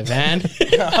that hit my van.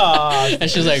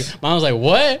 And she's like, Mom was like,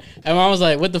 what? And Mom was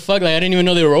like, what the fuck? Like, I didn't even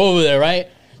know they were over there, right?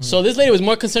 So this lady was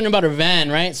more concerned about her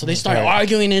van, right? So they started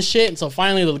arguing and shit. And so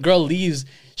finally the girl leaves.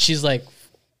 She's like,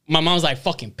 my mom's like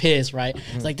fucking pissed, right?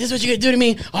 It's like, this is what you're gonna do to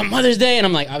me on Mother's Day. And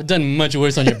I'm like, I've done much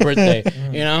worse on your birthday,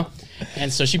 you know?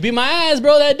 And so she beat my ass,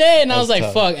 bro, that day. And I was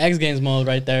like, fuck, X Games mode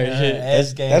right there. and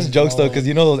shit. That's jokes though, because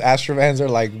you know those Astro vans are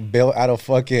like built out of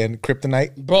fucking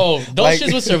kryptonite. Bro, those Like-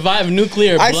 shits would survive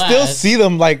nuclear I blast. still see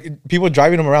them, like people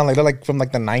driving them around, like they're like from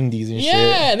like the 90s and shit.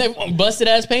 Yeah, and they busted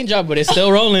ass paint job, but it's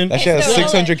still rolling. That shit has It's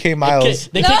still 600k miles.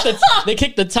 They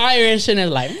kicked the tire and shit, and they're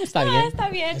like, está bien.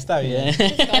 Está bien.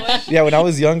 Está bien. Yeah, when I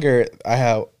was younger,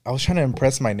 I was trying to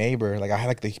impress my neighbor. Like I had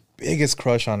like the biggest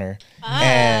crush on her,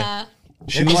 and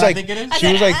she was what I like, think it is?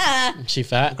 she was like She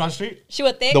fat. Across the street. She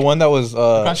was thick. the one that was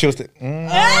she was.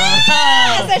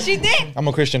 I said she thick. I'm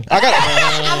a Christian. I got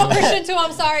it. I'm a Christian too.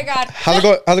 I'm sorry, God. How's it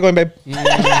going? How's it going, babe? How's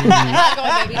it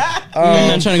going, baby?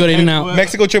 I'm trying to go to In-N-Out.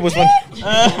 Mexico trip was fun,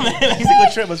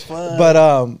 Mexico trip was fun.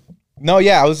 but no,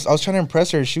 yeah, I was trying to impress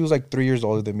her. She was like 3 years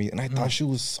older than me, and I thought she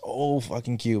was so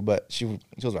fucking cute, but she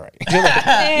was alright.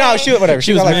 No, she was whatever.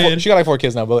 She was got like mad. she got like 4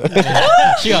 kids now, but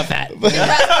She got fat.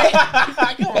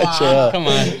 chill. Come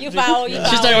on. You foul. You foul.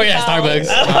 She's talking about you at foul. Starbucks.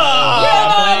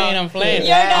 I'm playing.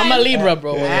 You're done. I'm a Libra,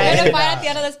 bro. We're gonna fight at the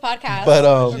end of this podcast. But,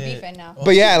 we're beefing now.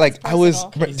 But yeah, like I was.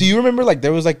 personal. Do you remember like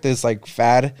there was like this like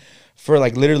fad for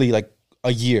like literally like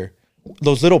a year?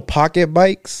 Those little pocket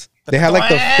bikes. They had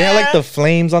like the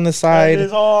flames on the It side.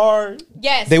 is hard.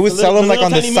 Yes. They would The sell little- them like the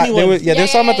on the little side. tiny They mini would they would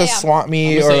sell them at the Yeah. swap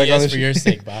meet I'm or say like on yes the for your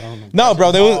sake, but I don't know. No, bro,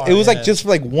 it was like yeah. just for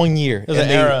like 1 year. was and an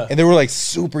they, era. And they were like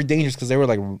super dangerous because they were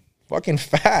like fucking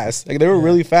fast. Like they were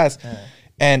really fast.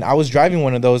 And I was driving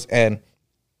one of those, and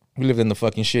we lived in the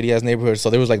fucking shitty ass neighborhood, so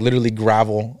there was like literally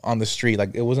gravel on the street.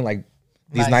 Like it wasn't like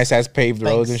these nice ass paved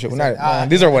roads and shit. It's Well, like,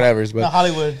 these are whatevers, No, but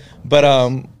Hollywood.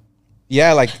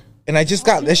 yeah, like, and I just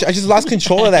lost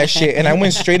control of that shit, and I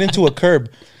went straight into a curb.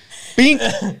 Bink!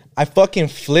 I fucking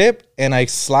flip and I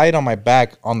slide on my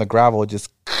back on the gravel, just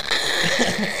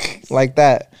like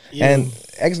that. And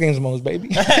X Games modes, baby.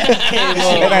 and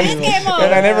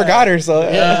I never got her, so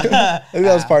I think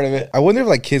that was part of it. I wonder if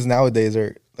like kids nowadays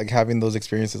are like having those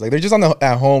experiences. Like they're just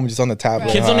at home, just on the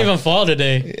tablet. Kids don't even fall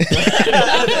today.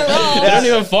 Not for real. They don't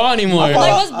even fall anymore. Like,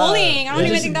 what's bullying? I don't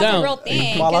even just think that's down. a real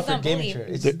thing. Fall Kids off your don't gaming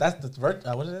bully. chair. That's the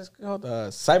what is this called?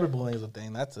 Cyberbullying is a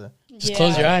thing. That's a. Just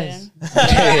close your eyes.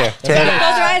 yeah. Close your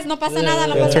eyes. No pasa nada.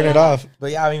 No pasa Turn it nada. off.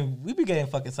 But yeah, I mean, we be getting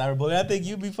fucking cyberbullied. I think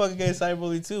you be fucking getting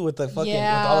cyberbullied too with the fucking with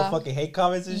all the fucking hate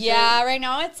comments and shit. Yeah, right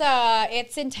now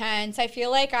it's intense. I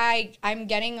feel like I'm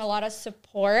getting a lot of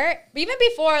support. Even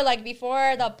before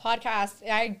the podcast,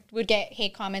 I would get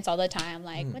hate comments all the time.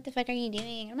 Like, what the fuck are you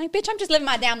doing? I'm like, bitch, I'm just living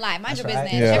my damn life. Mind your right.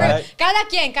 business. Yeah. Every- Right.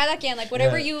 Cada quien. Like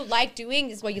whatever Yeah. you like doing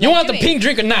is what you You like want the doing. pink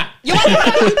drink or not? You want the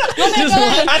you want me to go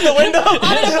like, Out the window. I'm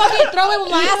gonna fucking throw it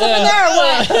with my ass over there or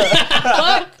what?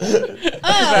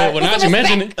 Fuck. Well, now that you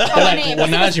mention it. Put my name. Well,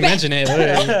 now that you mention it.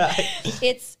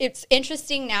 It's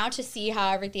interesting now to see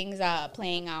how everything's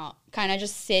playing out. Kind of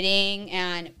just sitting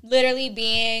and literally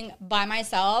being by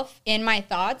myself in my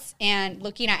thoughts and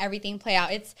looking at everything play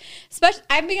out. It's especially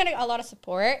I've been getting a lot of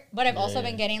support, but I've also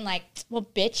been getting like, well,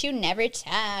 bitch, you never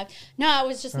talk. No, I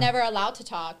was just never allowed to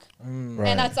talk, and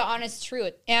that's the honest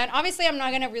truth. And obviously, I'm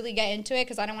not gonna really get into it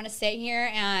because I don't want to sit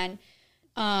here and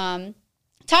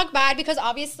talk bad, because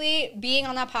obviously being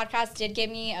on that podcast did give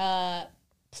me a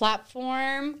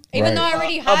platform, even Right. though I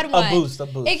already had one. A boost.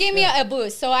 It gave me a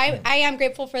boost. So I am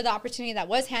grateful for the opportunity that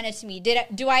was handed to me.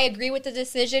 Do I agree with the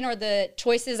decision or the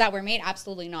choices that were made?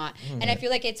 Absolutely not. And I feel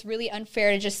like it's really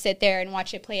unfair to just sit there and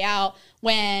watch it play out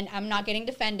when I'm not getting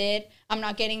defended, I'm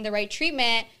not getting the right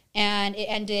treatment, and it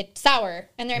ended sour.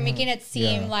 And they're making it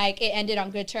seem like it ended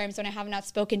on good terms when I have not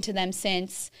spoken to them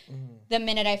since the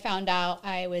minute I found out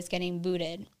I was getting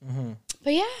booted.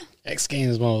 But yeah. X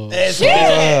Games mode. You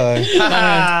want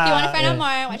to find out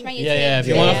more, watch my YouTube. Yeah. If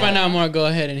you want to find out more, go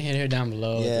ahead and hit her down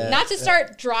below. Yeah. Not to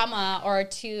start drama or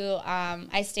to,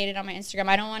 I stated on my Instagram,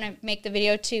 I don't want to make the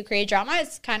video to create drama.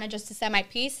 It's kind of just to set my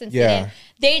piece. Since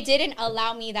they didn't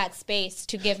allow me that space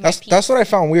to give my piece. That's what I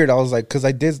found weird. I was like, because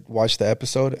I did watch the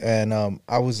episode, and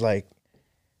I was like,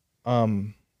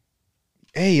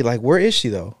 hey, like, where is she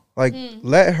though? Like,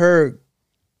 let her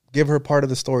give her part of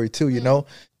the story too. You know,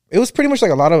 it was pretty much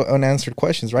like a lot of unanswered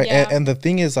questions, right? Yeah. And the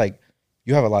thing is, like,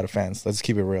 you have a lot of fans. Let's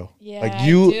keep it real. Yeah, like I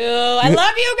do. I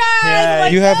love you guys. Yeah,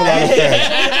 Like you have a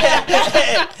that.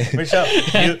 lot of fans. For sure.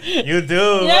 You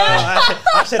do. Yeah. Bro.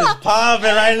 Our shit is popping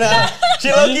right now. She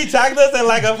low-key tagged us in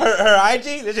like her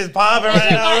IG. It's just popping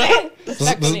right now, bro.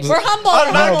 Respectfully. We're humble.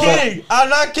 I'm not We're humble. kidding. I'm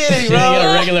not kidding, She bro. didn't get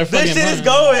a regular This fucking shit is phone.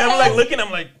 going. I'm like looking.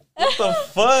 I'm like, what the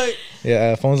fuck?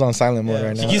 Yeah, phone's on silent mode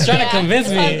right now. He's trying to convince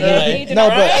me. Okay, Like, you No,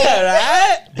 know, but Yeah,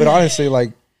 right? but honestly,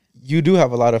 like, you do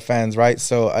have a lot of fans, right?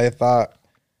 So I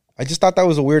just thought that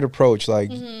was a weird approach.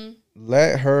 Like,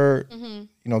 let her,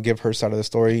 give her side of the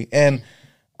story. And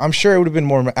I'm sure it would have been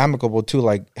more amicable too.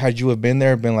 Like, had you have been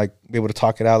there, been like, be able to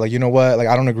talk it out. Like, you know what? Like,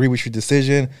 I don't agree with your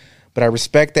decision, but I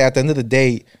respect that. At the end of the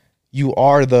day, you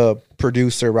are the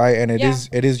producer, right? And it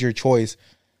is your choice.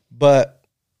 But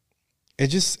it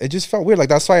just felt weird. Like,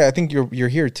 that's why I think you're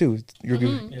here too.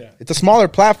 It's a smaller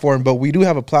platform, but we do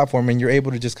have a platform, and you're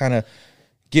able to just kind of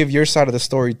give your side of the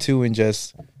story too, and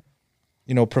just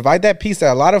provide that piece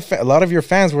that a lot of your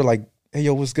fans were like, "Hey,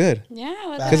 yo, what's good?"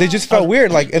 Yeah, because it just felt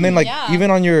weird. Like, and then like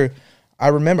even on your, I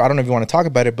remember, I don't know if you want to talk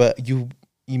about it, but you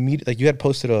immediately, like, you had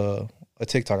posted a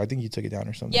TikTok. I think you took it down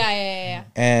or something. Yeah.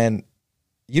 And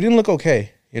you didn't look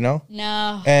okay, No.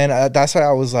 And that's why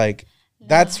I was like,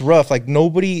 that's rough. Like,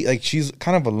 nobody, like, she's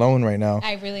kind of alone right now.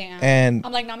 I really am. And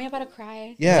I'm like, Nami about to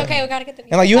cry. Yeah. It's okay, we gotta get the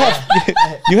and like you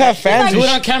have fans. Do it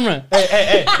on camera.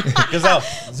 Hey, Gazelle,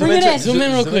 Zoom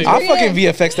in real quick. I'll fucking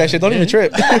VFX that shit. Don't even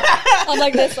trip. I'm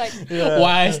like this, like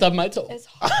Why I stubbed my toe. it's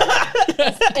hard.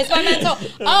 It's my mental.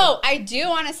 Oh, I do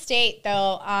want to state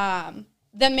though,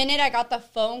 the minute I got the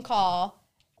phone call,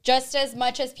 just as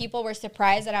much as people were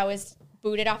surprised that I was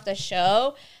booted off the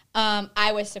show,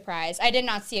 I was surprised. I did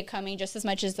not see it coming just as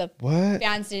much as the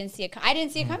fans didn't see it. I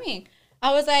didn't see it coming.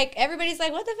 I was like, everybody's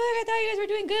like, what the fuck? I thought you guys were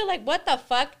doing good. Like, what the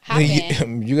fuck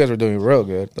happened? You guys were doing real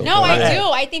good. No, I do.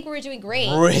 I think we were doing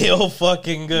great. Real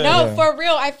fucking good. No, for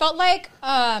real. I felt like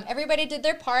everybody did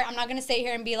their part. I'm not going to sit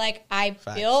here and be like, I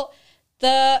built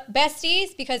the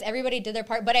besties because everybody did their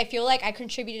part, but I feel like I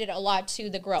contributed a lot to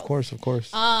the growth. Of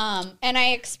course. And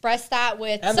I expressed that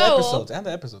with the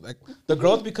episodes. Like the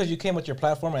growth because you came with your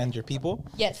platform and your people.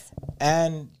 Yes.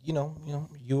 And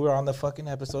you were on the fucking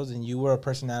episodes and you were a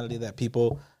personality that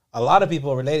a lot of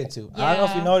people related to. Yeah. I don't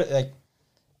know if you know, like,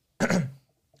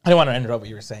 I didn't want to interrupt what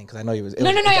you were saying because I know you was. No.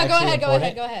 Yeah, go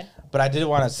ahead. But I did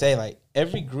want to say, like,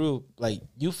 every group, like,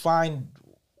 you find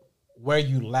where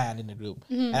you land in the group,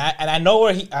 and I know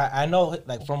where I know,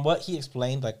 like, from what he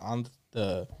explained, like, on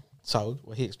the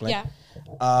what he explained.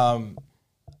 Yeah.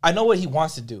 I know what he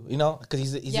wants to do, because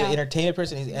he's an entertainment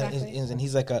person, and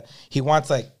he's like he's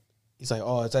like,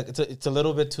 oh, it's like it's a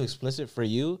little bit too explicit for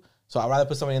you, so I'd rather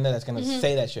put somebody in there that's gonna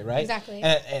say that shit, right? Exactly.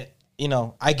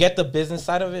 And I get the business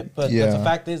side of it, but the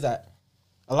fact is that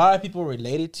a lot of people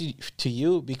related to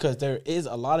you because there is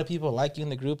a lot of people like you in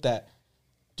the group that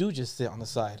do just sit on the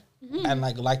side and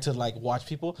like to watch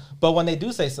people, but when they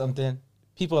do say something,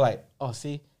 people are like, oh,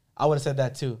 see, I would have said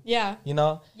that too. Yeah.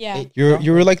 Yeah.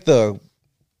 You were like the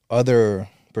other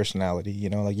personality,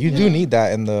 like you do need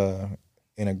that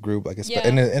in a group, like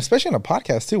and especially in a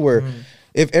podcast too, where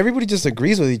if everybody just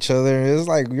agrees with each other, it's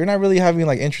like you're not really having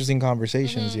like interesting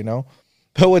conversations,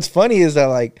 But what's funny is that,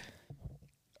 like,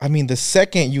 I mean, the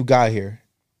second you got here,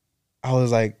 I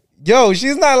was like, yo,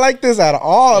 she's not like this at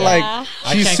all. Yeah.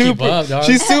 Like, she's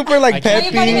super like peppy.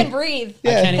 You can't even breathe.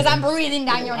 Yeah, because I'm breathing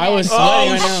down your neck. I was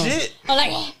sweating right now. Shit. I'm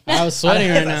like, I was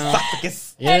sweating right now.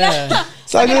 Yeah.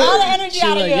 sucking all the energy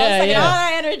out of you. Yeah, Sucking all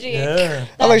that energy. Yeah.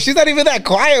 I'm like, she's not even that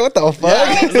quiet. What the fuck?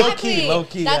 Yeah, exactly. Low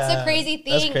key. That's the crazy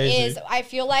thing crazy. is I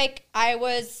feel like I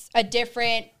was a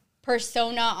different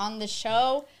persona on the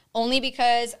show only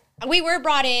because we were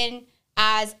brought in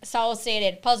as Saul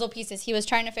stated, puzzle pieces. He was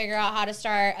trying to figure out how to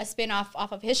start a spin-off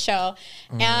off of his show.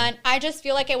 And I just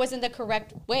feel like it wasn't the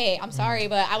correct way. I'm sorry,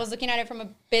 but I was looking at it from a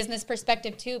business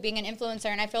perspective too, being an influencer.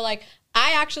 And I feel like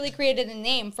I actually created the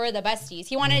name for the besties.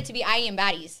 He wanted it to be I Am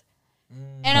Baddies.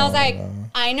 And I was like,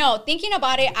 I know. Thinking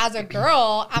about it as a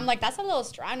girl, I'm like, that's a little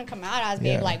strong to come out as,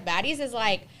 babe. Yeah. Like, baddies is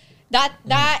like...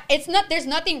 That it's not, there's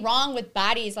nothing wrong with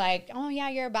baddies, like, oh yeah,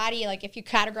 you're a baddie, like if you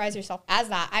categorize yourself as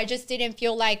that. I just didn't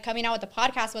feel like coming out with the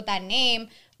podcast with that name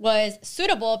was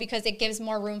suitable because it gives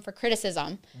more room for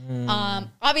criticism.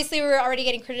 Obviously we were already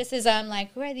getting criticism,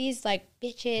 like, who are these like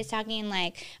bitches talking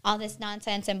like all this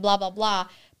nonsense and blah blah blah,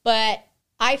 but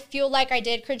I feel like I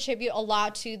did contribute a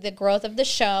lot to the growth of the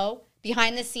show.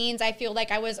 Behind the scenes, I feel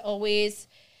like I was always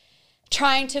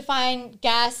trying to find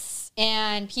guests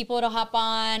and people to hop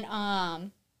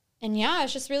on. And yeah,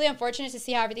 it's just really unfortunate to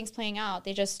see how everything's playing out.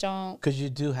 They just don't. Because you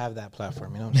do have that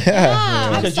platform, you know?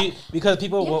 Yeah. Because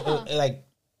people will, like,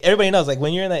 everybody knows, like,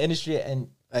 when you're in that industry and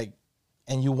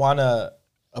you want to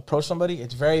approach somebody,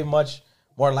 it's very much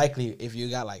more likely if you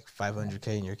got like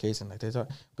 500K in your case and like they talk.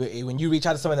 But when you reach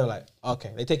out to someone, they're like,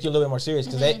 okay, they take you a little bit more serious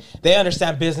because they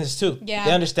understand business too. Yeah.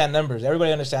 They understand numbers.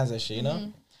 Everybody understands that shit, you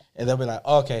know? And they'll be like,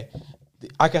 okay,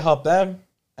 I can help them.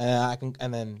 And I can,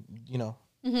 and then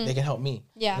they can help me.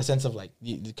 Yeah. In the sense of like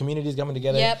the community's coming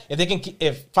together. Yep. If they can,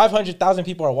 if 500,000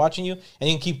 people are watching you, and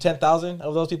you can keep 10,000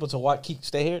 of those people to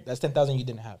stay here, that's 10,000 you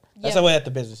didn't have. That's Yep. the way that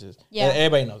the business is. Yeah. And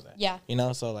everybody knows that. Yeah. You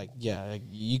know, so like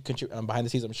you contribute behind the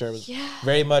scenes. I'm sure it was Yeah.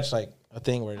 very much like a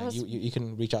thing where was- you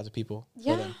can reach out to people. for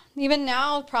Yeah, them. even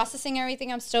now, processing everything,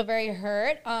 I'm still very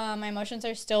hurt. My emotions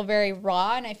are still very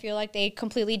raw, and I feel like they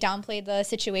completely downplayed the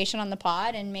situation on the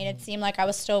pod and made it seem like I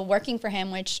was still working for him,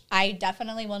 which I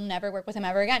definitely will never work with him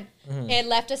ever again. It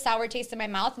left a sour taste in my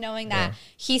mouth knowing that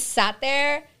he sat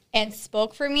there and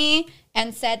spoke for me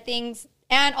and said things.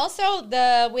 And also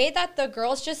the way that the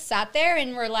girls just sat there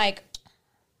and were like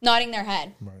nodding their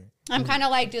head. Right. I'm kind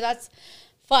of like, dude, that's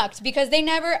fucked because they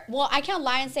never, well, I can't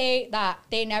lie and say that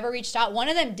they never reached out. One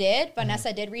of them did.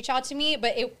 Vanessa did reach out to me,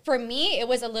 but for me, it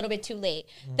was a little bit too late.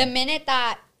 The minute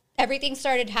that everything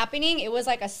started happening, it was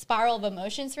like a spiral of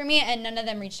emotions for me, and none of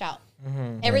them reached out.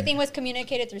 Everything was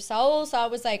communicated through Saul, so I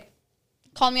was like,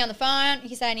 called me on the phone.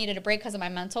 He said I needed a break because of my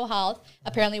mental health.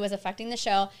 Apparently, it was affecting the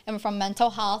show. And from mental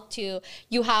health to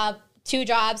you have 2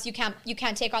 jobs, you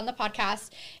can't take on the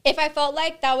podcast. If I felt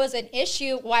like that was an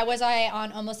issue, why was I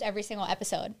on almost every single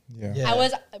episode? Yeah. Yeah.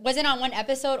 I wasn't on one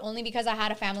episode only because I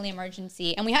had a family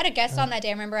emergency. And we had a guest on that day.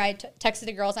 I remember I texted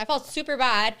the girls. I felt super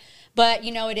bad, but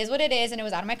you know, it is what it is, and it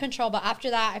was out of my control. But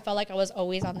after that, I felt like I was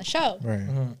always on the show. Right.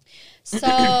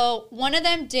 So one of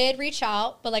them did reach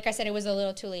out, but like I said, it was a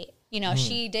little too late. You know,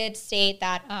 she did state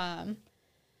that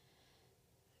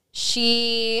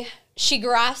she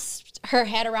grasped her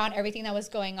head around everything that was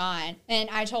going on. And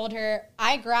I told her,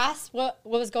 I grasped what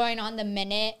was going on the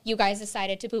minute you guys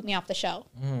decided to boot me off the show.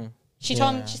 She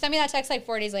told me, she sent me that text like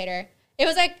 4 days later. It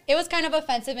was kind of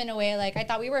offensive in a way. Like, I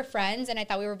thought we were friends and I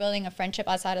thought we were building a friendship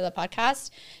outside of the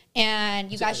podcast.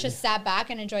 And you guys just sat back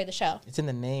and enjoyed the show. It's in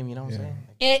the name, you know what I'm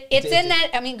saying? It's in that.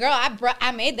 I mean, girl,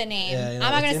 I made the name. Yeah, you know,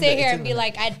 I'm not it's gonna in sit the- here it's and in be the-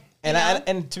 like,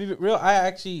 And to be real, I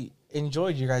actually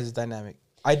enjoyed your guys' dynamic.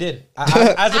 I did. As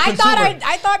a consumer.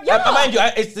 I thought, yeah. Mind you,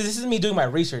 this is me doing my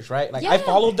research, right? Like I Yeah.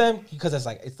 followed them because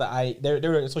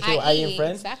they're associated with IE and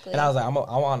friends, exactly. and I was like,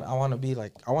 I want to be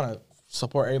like, I want to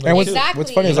support everybody. And too.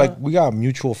 what's funny is Exactly. like we got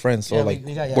mutual friends, so Yeah, like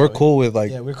yeah, we're cool with like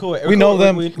Yeah, we're cool. we know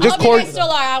them. I Just hope you cordial. guys still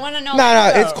are. I want to know. Nah,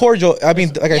 it's cordial. I mean,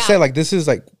 like I Yeah. said, like this is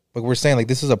like we're saying, like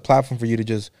this is a platform for you to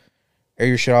just air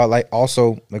your shit out. Like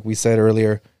also, like we said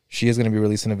earlier, she is gonna be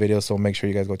releasing a video, so make sure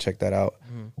you guys go check that out,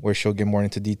 where she'll get more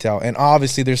into detail. And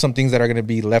obviously, there's some things that are gonna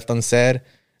be left unsaid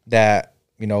that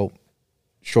you know.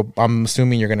 I'm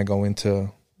assuming you're gonna go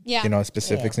into Yeah. you know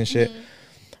specifics and shit.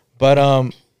 But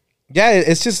yeah,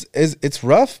 it's just it's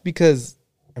rough because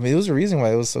I mean it was a reason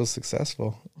why it was so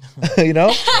successful, you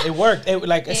know. It worked. It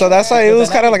like So that's why it was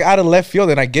kind of like out of left field,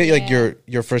 and I get like Yeah.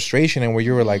 your frustration and where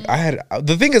you were like, I had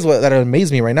the thing is what that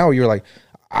amazed me right now. Where you were like,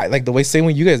 I like the way same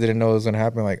when you guys didn't know it was gonna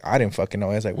happen. Like I didn't fucking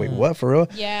know. I was like, wait, what for real?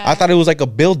 Yeah. I thought it was like a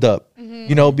build up,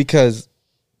 you know, because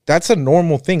that's a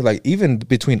normal thing. Like even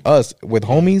between us with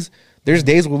homies, there's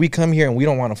days where we come here and we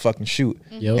don't want to fucking shoot,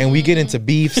 Yup. and we get into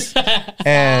beefs,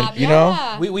 and you know,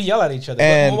 Yeah. we yell at each other,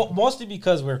 And- but mostly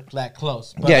because we're that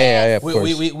close. But yeah, of we,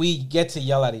 course. we get to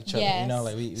yell at each other. You know, Yes.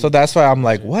 like we. So that's why I'm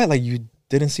like, what? Like you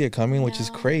didn't see it coming, which is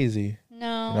crazy.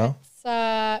 No, You know?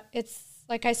 it's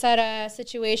like I said, a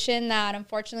situation that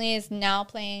unfortunately is now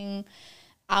playing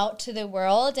out to the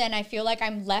world, and I feel like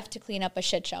I'm left to clean up a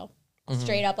shit show.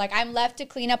 Straight up, like I'm left to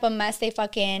clean up a mess they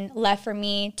fucking left for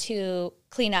me to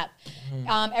clean up.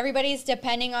 Everybody's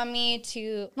depending on me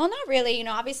to, well, not really, you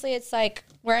know, obviously it's like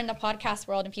we're in the podcast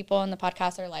world and people in the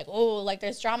podcast are like, oh, like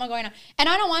there's drama going on. And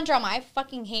I don't want drama. I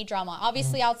fucking hate drama.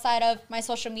 Obviously outside of my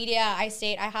social media, I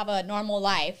state I have a normal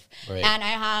life Right. and I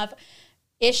have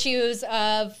issues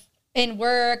of in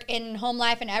work, in home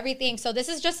life, and everything. So this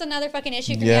is just another fucking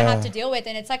issue for me I Yeah. have to deal with,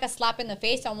 and it's like a slap in the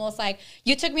face, almost like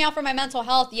you took me out for my mental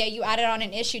health, yet you added on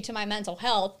an issue to my mental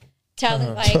health,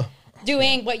 telling like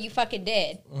doing what you fucking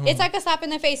did. It's like a slap in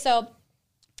the face. So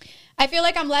I feel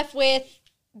like I'm left with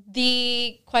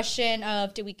the question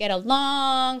of, did we get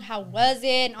along? How was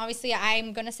it? And obviously,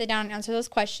 I'm gonna sit down and answer those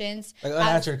questions. like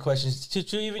unanswered questions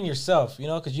to even yourself, you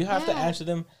know, because you have to Yeah. answer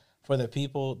them for the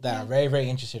people that are very, very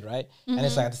interested, right? And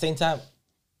it's like at the same time,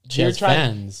 She you're has trying.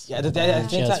 fans. Yeah, at the She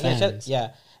same has time, fans. yeah.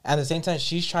 At the same time,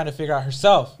 she's trying to figure out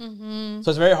herself. So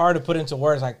it's very hard to put into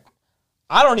words. Like,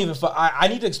 I don't even. I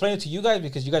need to explain it to you guys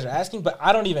because you guys are asking, but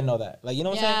I don't even know that. Like, you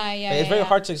know what I'm Yeah, saying? yeah, Like, it's yeah, very yeah.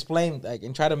 hard to explain, like,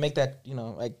 and try to make that, you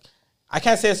know, like. I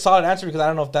can't say a solid answer because I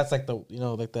don't know if that's like the, you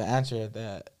know, like the answer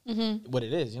that what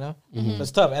it is, you know. So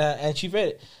it's tough, and she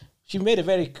made it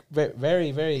very,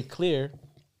 very, very clear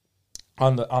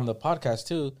on the podcast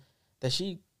too that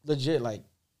she legit like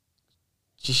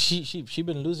she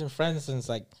been losing friends since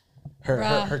like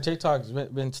her TikTok's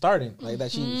been starting like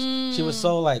that. She was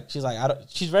so like she's like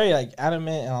she's very like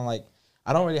adamant, and I'm like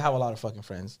I don't really have a lot of fucking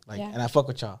friends like, and I fuck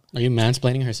with y'all. Are you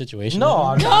mansplaining her situation?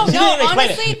 No, No,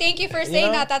 honestly, thank you for saying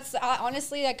know? that. That's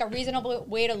honestly like a reasonable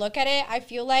way to look at it. I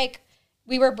feel like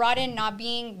we were brought in not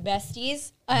being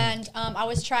besties, and I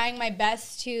was trying my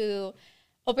best to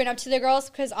open up to the girls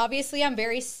because obviously I'm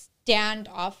very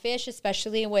standoffish,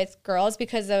 especially with girls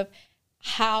because of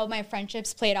how my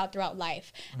friendships played out throughout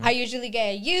life. I usually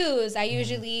get used. I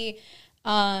usually,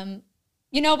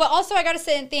 you know, but also I got to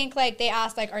sit and think like they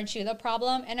ask like, aren't you the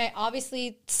problem? And I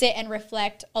obviously sit and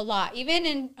reflect a lot. Even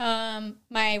in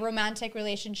my romantic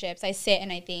relationships, I sit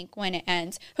and I think when it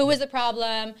ends, who was the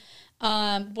problem?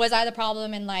 Was I the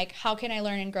problem? And like, how can I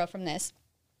learn and grow from this?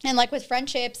 And like with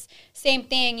friendships, same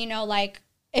thing, you know, like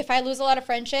if I lose a lot of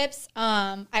friendships,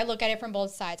 I look at it from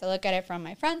both sides. I look at it from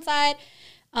my friend's side,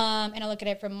 and I look at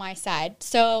it from my side.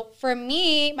 So for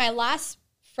me, my last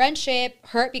friendship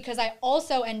hurt because I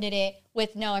also ended it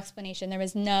with no explanation. There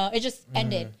was it just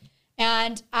ended.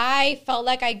 And I felt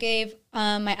like I gave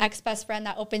my ex-best friend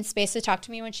that open space to talk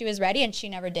to me when she was ready, and she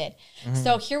never did.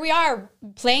 So here we are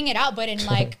playing it out, but in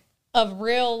like a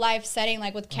real life setting,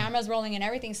 like with cameras rolling and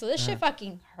everything. So this shit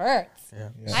fucking hurts.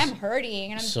 I'm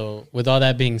hurting. And So with all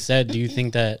that being said, do you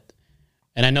think that,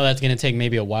 and I know that's going to take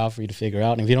maybe a while for you to figure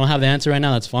out, and if you don't have the answer right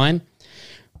now, that's fine.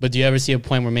 But do you ever see a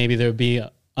point where maybe there'll be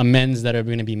amends that are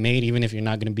going to be made, even if you're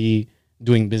not going to be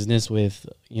doing business with,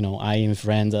 you know, IEM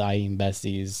friends, IEM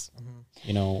besties,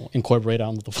 you know, incorporate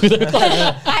on the fuck they're called.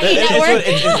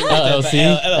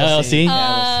 LLC.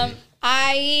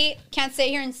 I can't sit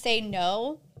here and say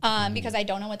no because I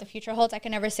don't know what the future holds. I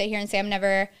can never sit here and say I'm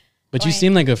never. But you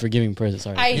seem like a forgiving person.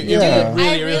 Sorry. I do.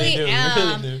 I really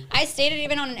am. Really do. I stated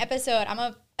even on an episode.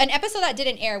 An episode that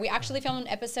didn't air. We actually filmed an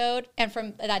episode and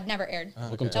from that never aired.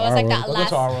 Welcome That was like that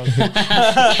last.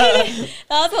 That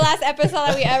was the last episode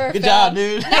that we ever Good filmed. job,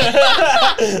 dude.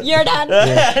 You're done.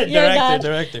 You're done.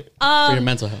 Director. For your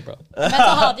mental health, bro. Mental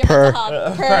health. Your mental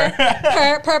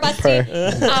health. Per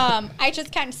busty. I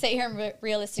just can't sit here and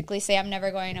realistically say I'm never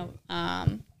going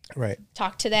to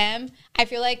talk to them. I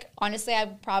feel like honestly I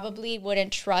probably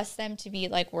wouldn't trust them to be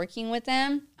like working with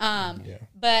them.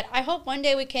 But I hope one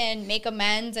day we can make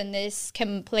amends and this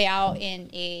can play out in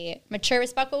a mature,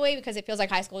 respectful way because it feels like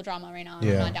high school drama right now.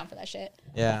 I'm not down for that shit.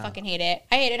 I fucking hate it.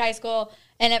 I hated high school.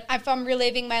 And if I'm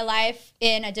reliving my life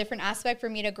in a different aspect for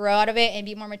me to grow out of it and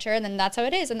be more mature, then that's how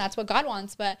it is. And that's what God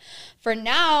wants. But for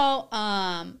now,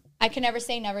 I can never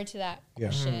say never to that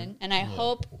question. And I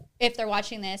hope if they're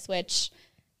watching this, which,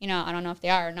 you know, I don't know if they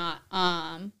are or not,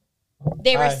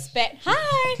 they respect.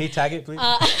 Hi. Can you tag it, please?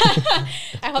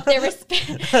 I hope they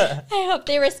respect. I hope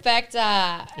they respect.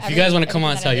 If you guys want to come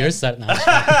on and tell your side now.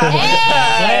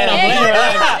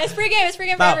 It's free game. It's free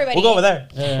game for everybody. We'll go over there.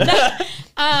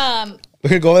 We're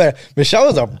gonna go over there. Michelle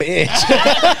is a bitch.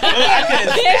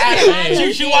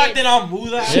 She walked in on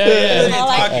Muda. She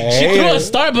threw a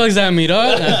Starbucks at me,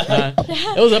 dog.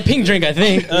 It was a pink drink, I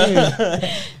think.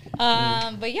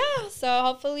 But yeah, so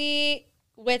hopefully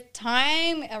with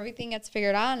time everything gets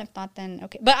figured out, and if not, then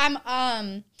okay. But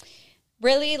I'm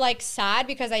really like sad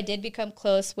because I did become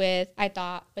close with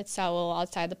Saul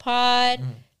outside the pod.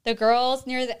 The girls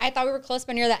I thought we were close,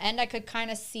 but near the end I could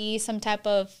kind of see some type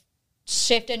of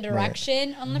shift in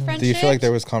direction on the friendship. Do you feel like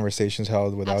there was conversations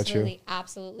held without you?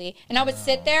 Absolutely. And I would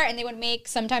sit there and they would make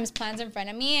sometimes plans in front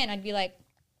of me and I'd be like,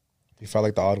 you felt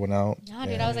like the odd one out? no,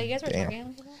 dude, I was like, you guys were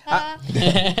talking about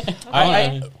that?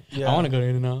 I want to go to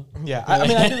In-N-Out. Yeah, I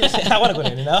mean, I do. I want to go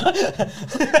to In-N-Out.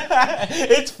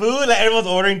 It's food. Like everyone's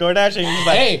ordering DoorDash, and you're just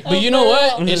like, hey, but you know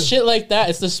what? It's shit like that.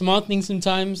 It's the small things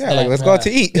sometimes. Yeah, like let's go out to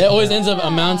eat. It always ends up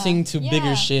amounting to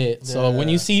bigger shit. So when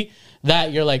you see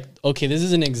that, you're like, okay, this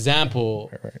is an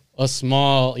example, a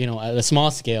small, you know, at a small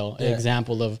scale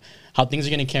example of how things are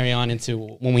going to carry on into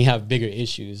when we have bigger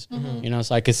issues, you know.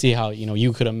 So I could see how, you know,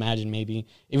 you could imagine maybe,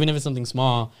 even if it's something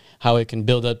small, how it can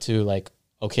build up to like,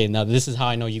 okay, now this is how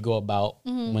I know you go about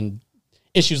when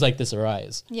issues like this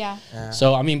arise. Yeah.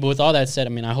 So, I mean, but with all that said, I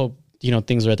mean, I hope, you know,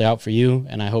 things work out for you.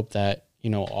 And I hope that, you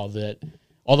know, all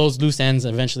those loose ends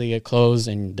eventually get closed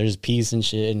and there's peace and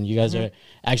shit. And you guys are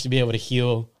actually be able to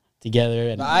heal together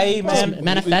and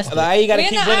manifest. The IE gotta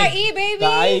keep winning. IE, baby.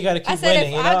 The IE gotta keep I said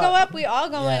winning. If I go up, we all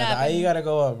going up. The IE gotta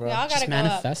go up, bro. We all gotta Just go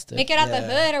manifest up. it. Make it out the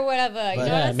hood or whatever. You know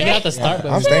what I'm make it out the saying?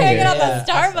 Starbucks. I'm staying Make it here. out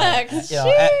the Starbucks. You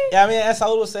know, I mean, as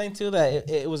Saul was saying too, that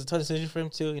it was a tough decision for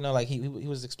him too. You know, like he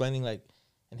was explaining like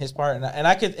in his part, and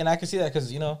I could see that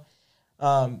because, you know,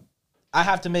 I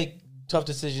have to make tough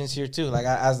decisions here too. Like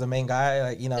as the main guy,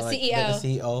 like, you know, The like CEO.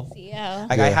 the CEO. CEO.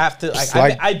 Like I have to.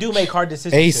 Like, I do make hard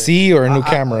decisions. AC here. or a new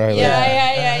camera.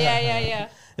 Yeah.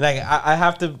 like I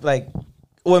have to like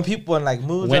when like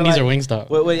moods Wendy's are or like, Wingstop.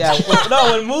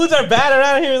 when moods are bad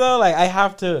around here though, like I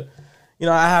have to,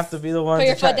 I have to be the one Put to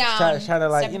your foot down, try to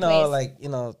like step in place.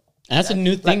 And that's a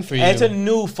new thing like, for you. and it's a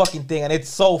new fucking thing, and it's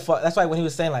so fun. That's why when he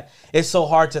was saying like it's so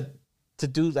hard to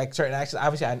do like certain actions.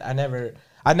 Obviously, I never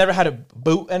had to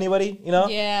boot anybody.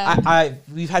 Yeah.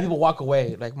 We've had people walk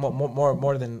away like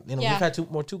more than Yeah. We've had two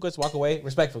guys walk away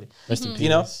respectfully. Rest in peace. You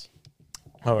know.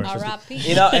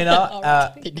 R.I.P. They're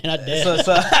not dead.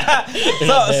 So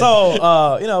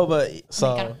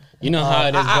You know how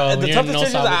it is, bro. the You're tough in no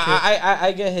decisions, solid trip.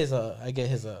 I get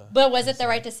his But was it the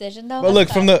right decision though? But look,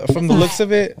 from the looks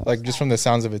of it, like just from the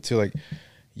sounds of it too, like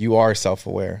you are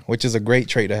self-aware, which is a great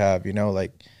trait to have.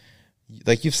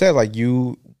 Like you've said, like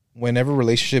whenever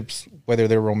relationships, whether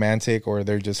they're romantic or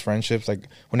they're just friendships, like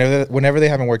whenever they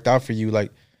haven't worked out for you,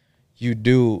 like you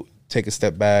do take a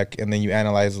step back and then you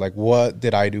analyze like what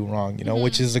did I do wrong,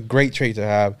 which is a great trait to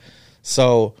have.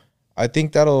 So I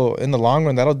think that'll in the long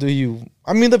run that'll do you.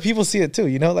 I mean, the people see it too,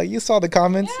 like you saw the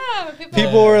comments. Yeah,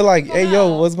 People were like, people "Hey, know.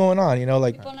 yo, what's going on?"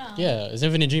 Like, People know. Yeah, is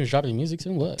Infinite Dreams dropping music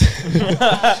soon? What?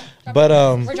 but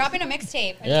We're dropping a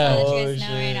mixtape. I Yeah. just wanna let you guys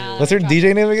know right now. what's her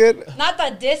DJ name again? Not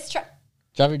the diss track.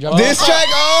 Drop it. This track.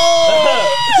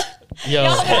 Oh. Yo.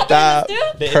 Y'all been Stop.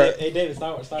 helping us do? Hey David,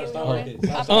 start with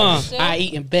it. I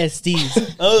eating besties.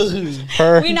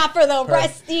 Her. We not for the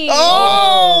rusty.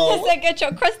 Oh. He said, get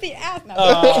your crusty ass.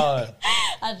 No,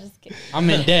 I'm just kidding. I'm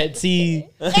in debt. See.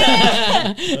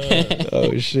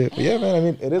 Oh shit! But yeah, man. I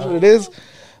mean, it is what it is.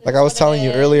 Like I was telling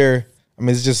you earlier. I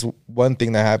mean, it's just one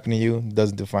thing that happened to you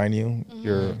doesn't define you.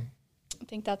 You're, I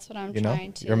think that's what I'm you know,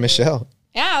 trying to. you're Michelle.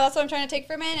 Yeah, that's what I'm trying to take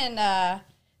from it. And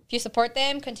if you support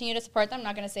them, continue to support them. I'm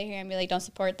not going to sit here and be like, don't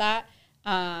support that.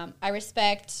 I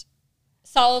respect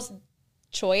Saul's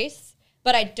choice,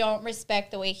 but I don't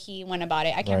respect the way he went about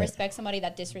it. I can't Right. respect somebody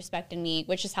that disrespected me,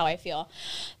 which is how I feel.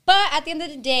 But at the end of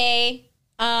the day,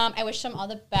 I wish them all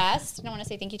the best. And I want to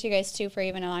say thank you to you guys, too, for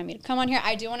even allowing me to come on here.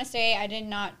 I do want to say I did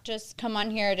not just come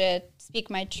on here to speak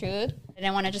my truth. I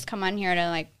didn't want to just come on here to,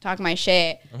 like, talk my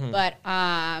shit. But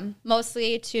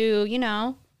mostly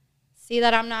to, see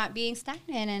that I'm not being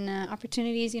stagnant and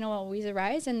opportunities, will always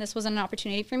arise. And this was an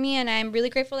opportunity for me. And I'm really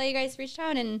grateful that you guys reached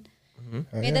out and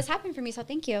made this happen for me. So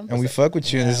thank you. And we fuck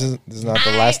with you, and this is not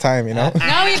the last time, No,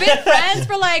 we've been friends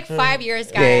for like 5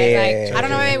 years, guys. Yeah. I don't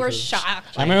know why we're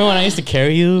shocked. I remember when I used to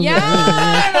carry you. Yeah,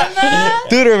 I remember.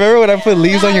 Dude, remember when I put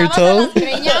leaves on your toes?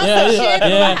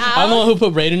 Yeah. I'm the one who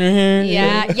put braid in her hair.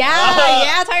 Yeah.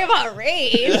 Talking about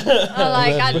raid.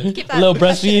 I keep that. Little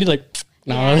breastfeed, like.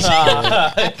 No,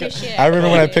 I appreciate it. I remember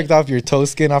when I picked off your toe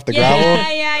skin off the gravel.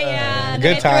 Yeah. And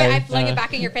Good then I time. flung it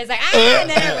back in your face, like, and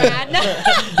then it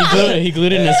ran. he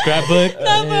glued it in a scrapbook.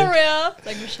 No, for real.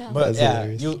 Like, Michelle. But That's yeah,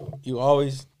 hilarious. you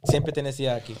always siempre tenés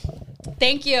aquí.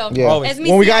 Thank you. Yeah. Always. Es mi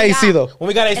When we got cia, AC yeah. though. When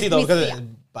we got AC Es though, mi because cia. it's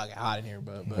fucking hot in here,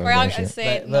 but Or I'll shit.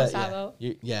 say it, no but sabo.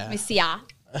 yeah. Mi cia.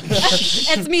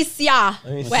 Es mi cia.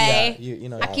 Me Way. you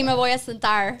know. Aquí me voy a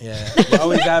sentar. Yeah, you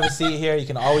always have a seat here. You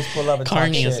can always pull up and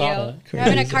Carne talk shit. asada. We're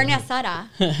having a carne asada.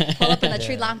 Pull up in the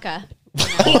Sri Lanka.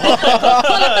 Pull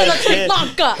up in the Sri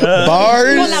Lanka. Con la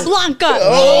Bars. Blanca.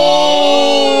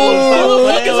 Oh,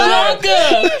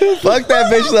 fuck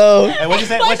that bitch though. Hey, what'd you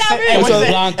say? What'd you say? Hey, what'd you say?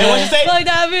 Blanca. Hey, what'd you say? Like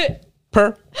that.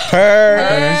 Per.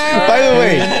 By the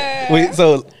way,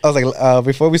 so I was like,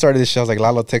 before we started this show, I was like,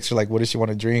 Lalo texted her like, what does she want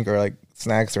to drink or like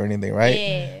snacks or anything, right?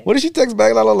 Yeah. What did she text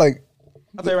back, Lalo? Like,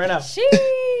 I'll tell you right now. Sheesh.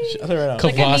 I'll tell you right now.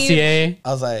 Cavassier.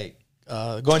 I was like,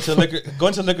 going to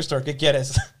the liquor store, ¿qué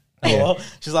quieres? Hello?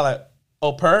 She's all like,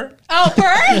 oh, per? Oh,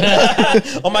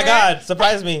 per? Oh my God,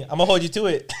 surprise me. I'm gonna hold you to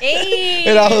it. Hey.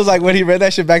 and I was like, when he read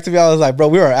that shit back to me, I was like, bro,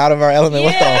 we were out of our element.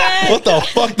 Yeah. What the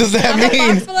fuck does that Box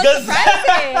mean? full of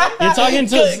surprises. You're talking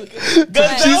to.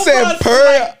 She said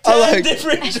per. I was like,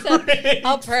 Different drinks.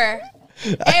 Oh, per.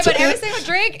 Hey, but every single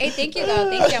drink. Hey, thank you though.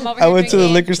 Thank you. I'm over I here went to the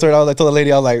drinking. liquor store. I told the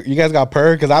lady, I was like, you guys got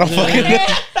per? Because I don't fucking know.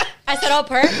 I said, oh,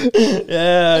 per.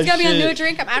 Yeah, It's gonna be a new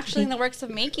drink I'm actually in the works of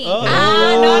making. No,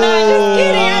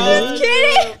 I'm just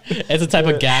kidding. It's a type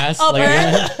of gas. Oh, like,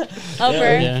 per. Oh,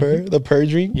 per. Yeah. Per? The per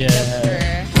drink? Yeah. Per.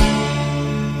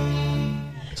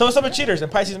 So what's up with cheaters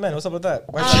and Pisces men? What's up with that?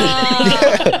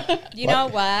 Why You know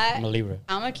what? I'm a Libra.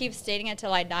 I'm gonna keep stating it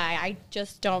till I die. I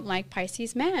just don't like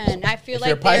Pisces men. I feel if like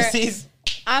you're they're- Pisces,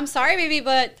 I'm sorry, baby,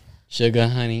 but Sugar,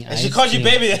 honey. and she iced called you tea.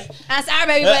 baby. I'm sorry,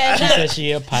 baby, She but said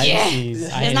she a Pisces.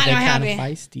 it's I ain't not that gonna kind of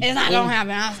happen. feisty. It's not gonna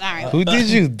happen. I'm sorry. Who did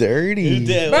you dirty? You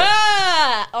did.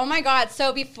 Bruh! Oh my god.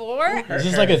 So before Is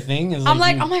this like a thing? Is I'm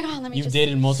like, you- oh my god, let me You've just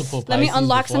dated multiple Pisces let me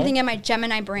unlock before? something in my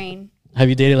Gemini brain. Have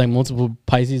you dated like multiple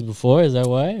Pisces before? Is that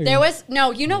why? Or- There was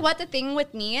no, you know what the thing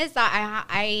with me is that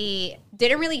I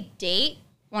didn't really date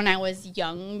when I was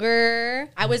younger.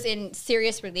 I was in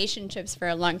serious relationships for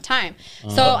a long time.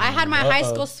 So I had my high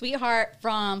school sweetheart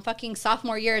from fucking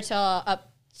sophomore year till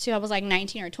up to I was like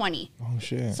 19 or 20. Oh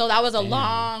shit. So that was a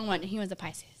long one. He was a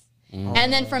Pisces.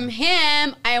 And then from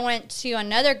him, I went to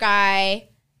another guy,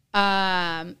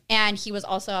 and he was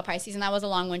also a Pisces, and that was a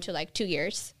long one to like 2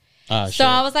 years. Oh, So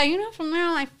I was like, from now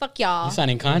on, like, fuck y'all. You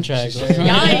signing contracts. Y'all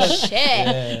ain't shit.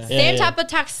 Yeah, Same yeah. type of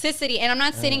toxicity. And I'm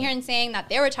not sitting here and saying that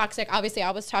they were toxic. Obviously,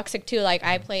 I was toxic too. Like,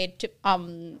 I played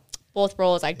both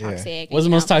roles, like toxic. What's the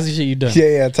most toxic shit you done?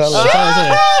 Yeah, tell us.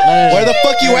 Where Where the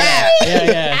fuck you at?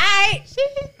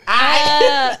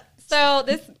 Yeah. So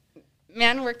this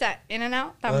man worked at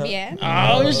In-N-Out. También.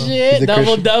 Oh shit! He's a Double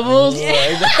Christian. doubles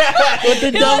with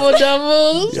the double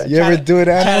doubles. You ever do it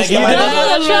animal Trying to get style?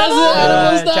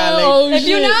 my double- If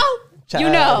you know, you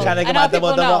know. Trying to I get know my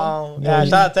people double know. on. Yeah,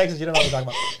 shout out Texas. You don't know what I'm talking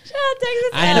about. Shout out Texas.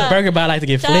 I ain't a burger, but I like to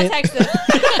get Shout out flipped. Texas.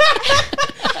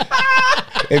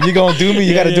 If you gonna do me,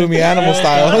 you gotta do me animal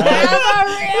style. That's not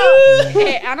real.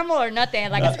 Hey, animal or nothing,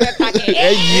 like a square pocket.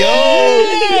 Hey, yo.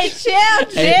 Hey, chill.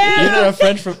 Hey, you're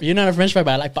not a French fry,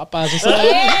 but I like Popeyes or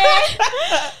something.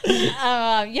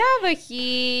 Yeah, but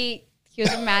he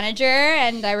was a manager,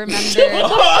 and I remember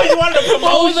Oh, you wanted a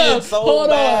Hold promotion up, so hold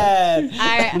bad.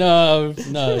 I No.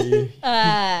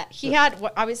 he had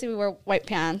obviously we wore white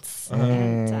pants,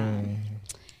 and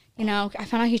I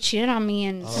found out he cheated on me,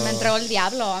 and se me entregó el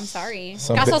diablo. I'm sorry.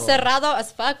 Some Caso bit- cerrado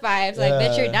as fuck vibes. Like,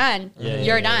 bitch, you're done.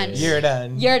 You're done. You're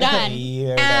done. You're done.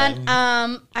 You're And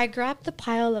done. I grabbed the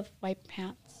pile of white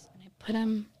pants and I put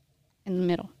them in the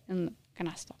middle in the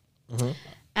canasto.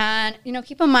 And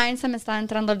keep in mind, se me está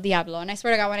entrando el diablo. And I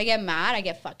swear to God, when I get mad, I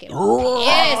get fucking pissed.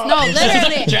 No,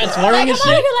 literally. Transforming and I'm shit.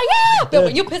 like, yeah. But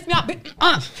when you piss me off,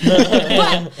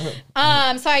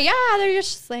 they're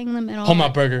just laying in the middle. Hold my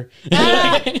burger.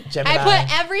 I Gemini.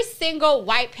 put every single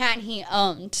white pant he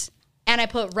owned, and I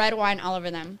put red wine all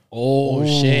over them. Oh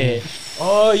shit!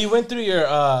 Oh, you went through your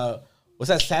what's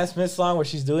that Sam Smith song where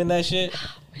she's doing that shit?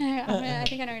 I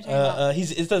think I know what you're talking about.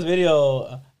 It's this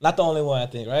video, not the only one, I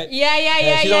think, right?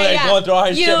 Yeah. she's over there going through all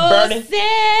her shit burning. Say,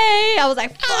 I was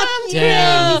like, fuck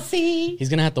Damn. you. He's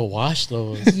gonna have to wash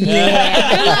those.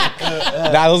 Yeah.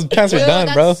 Nah, those pants are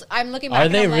done, bro. I'm looking back. Are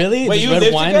and they I'm like, really? Wait, Does you red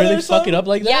live wine together really or fuck it something? up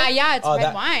like that? Yeah, it's Oh, red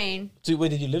that- wine. So, wait,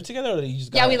 did you live together or did you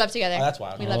just? Yeah, got we it? live together. Oh, that's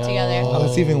wild. We live together. Oh,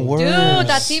 that's even worse. Dude,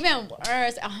 that's even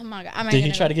worse. Oh my God. Did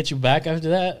he try to get you back after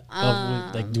that?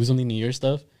 Like do something to your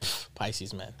stuff?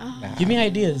 Pisces, man. Give me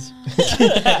ideas.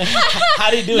 How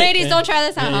do you do Ladies, it? don't try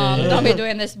this at home. Don't be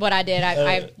doing this. What I did,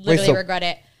 I literally so- regret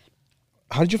it.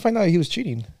 How did you find out he was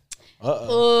cheating?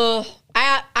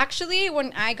 I actually,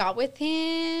 when I got with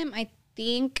him, I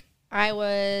think I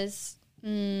was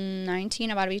 19,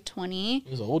 about to be 20.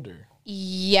 He was older.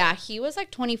 Yeah, he was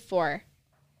like 24.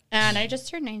 And I just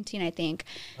turned 19, I think.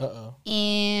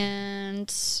 And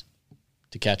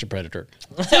To catch a predator.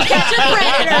 catch a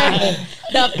predator.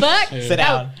 The fuck? Sit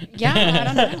down. Yeah, I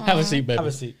don't know. Have a seat, baby. Have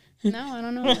a seat. No, I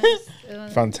don't know. It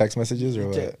was- Found text messages or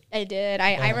what? I did.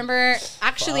 I remember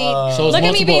actually. So look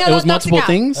at me being a it was little multiple toxic out.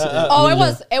 things.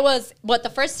 Oh, it was what the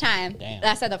first time. Damn.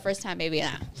 I said the first time, baby.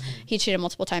 Yeah. He cheated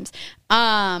multiple times.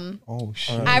 Oh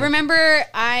shit. I remember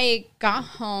I got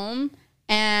home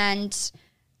and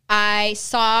I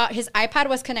saw his iPad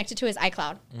was connected to his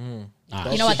iCloud.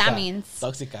 You know what that means.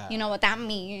 Toxica. You know what that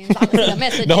means. Obviously, the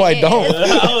messages. No, I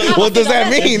don't. What does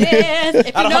that mean?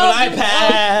 If I don't you know, have an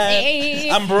iPad. Hey.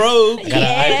 I'm broke. Got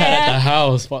an iPad at the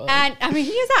house. And I mean,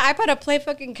 he used that iPad to play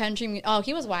fucking country music. Oh,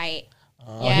 he was white.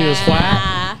 He was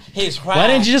white? He's Why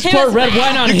didn't you just He pour was red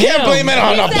wine on him? You can't blame it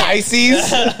on the He said-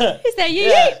 Pisces. He said,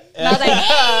 yeah. And I was like,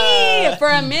 hey, for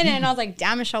a minute. And I was like,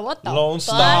 damn, Michelle, what the Lone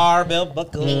fuck? Star, belt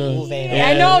buckles.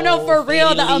 I know, no, for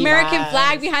real. The American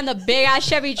flag behind the big ass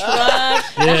Chevy truck,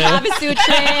 the Havasu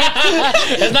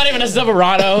trip. It's not even a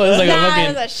Silverado. It's like a Nah, fucking. it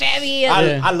was a Chevy.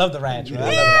 I love the ranch, man.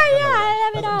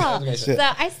 I love it all. Okay, So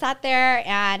I sat there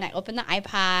and I opened the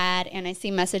iPad and I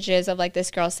see messages of like this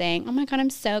girl saying, "Oh my God, I'm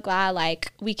so glad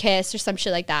like we kissed" or some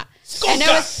shit like that. And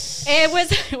it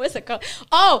was a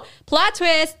plot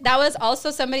twist. That was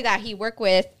also somebody that he worked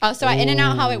with. So at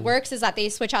In-N-Out, how it works is that they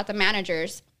switch out the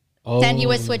managers. Then he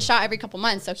was switched out every couple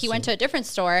months. So he went to a different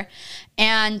store,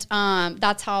 and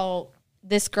that's how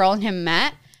this girl and him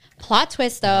met. Plot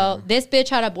twist though, this bitch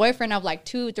had a boyfriend of like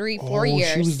 2, 3, 4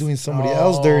 years. She was doing somebody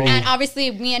else dirty. And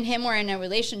obviously, me and him were in a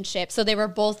relationship, so they were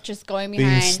both just going Being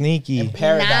behind. sneaky.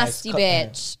 Paradise. Nasty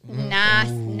bitch,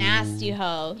 nasty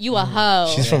hoe. You a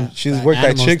hoe. She's worked at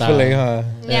Animal Chick-fil-A, style. huh?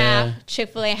 Yeah,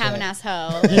 Chick-fil-A having ass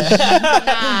hoe.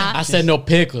 I said no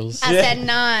pickles. I said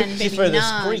none. She's Baby, for the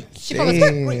none. streets. She for the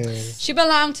streets. She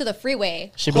belonged to the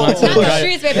freeway. She belongs to Not the the drive.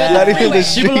 streets, baby. Not The even the freeway.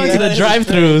 She belongs to the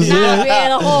drive-throughs. Nah, man,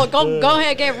 the whole go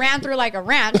ahead, get ran through like a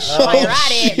ranch while you're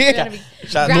at it. You're shit. gonna be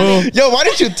Shout out grabbing. Yo, why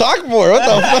didn't you talk more? What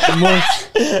the fuck? I'm gonna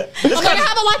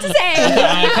have a lot to say.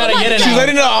 I kind of get it She's now.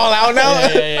 letting it all out now.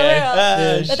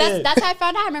 But that's how I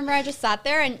found out. I remember I just sat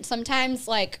there, and sometimes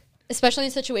like, especially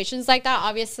in situations like that,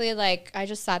 obviously like I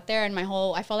just sat there and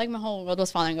I felt like my whole world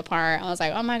was falling apart. I was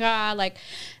like, oh my God, like,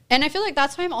 and I feel like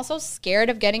that's why I'm also scared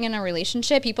of getting in a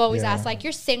relationship. People always ask like,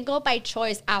 you're single by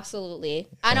choice. Absolutely.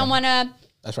 I don't want to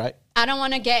That's right.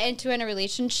 get into in a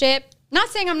relationship. Not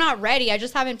saying I'm not ready. I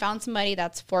just haven't found somebody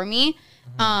that's for me.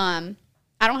 I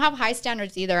don't have high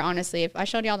standards either, honestly. If I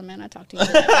showed y'all the man I talked to,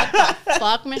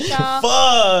 fuck Michelle.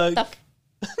 Fuck.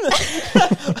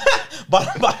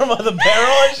 Bottom of the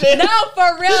barrel and shit. No,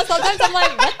 for real. Sometimes I'm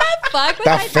like, what the fuck? Was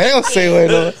That I fail thinking? say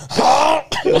though.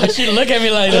 Why she look at me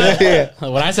like that? Yeah.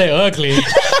 When I say ugly,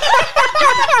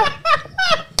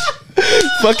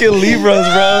 Fucking Libras,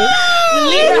 bro.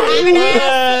 Libra having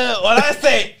ass. When I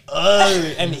say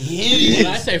and hideous.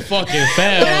 when I say fucking When I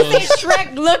fails, say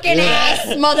Shrek looking ass,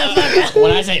 motherfucker.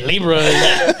 when I say Libras,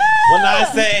 When I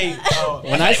say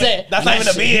when I say that's not even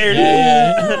a beard.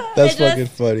 yeah. That's It just- fucking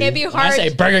funny. It'd be When I hard. say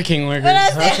Burger King When workers, I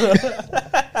say,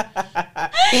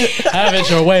 have it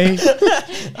your way.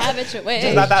 have it your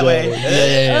way. Not that way.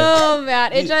 Yeah. Oh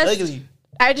man, it just Ugly.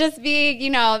 I just be,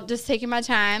 just taking my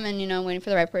time and, waiting for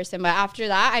the right person. But after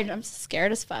that, I'm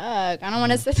scared as fuck. I don't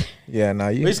want to sit. Yeah, nah, What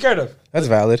are you you. scared of? That's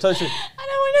valid. Tell the truth. I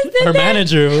don't want to sit Her there.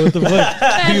 manager, what the fuck?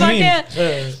 What do you mean?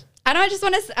 I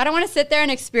don't want to sit there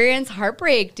and experience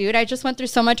heartbreak, dude. I just went through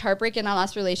so much heartbreak in that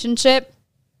last relationship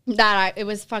that it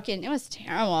was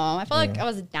terrible. I felt like I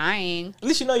was dying. At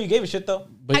least you know you gave a shit though.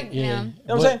 But yeah. yeah, You know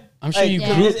what I'm saying? I'm sure Like, you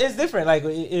Yeah. grew. It's different. Like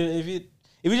if you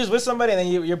just with somebody and then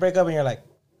you break up and you're like,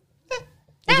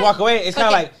 just walk away. It's kind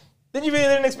of Okay. like then you really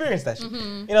didn't experience that shit.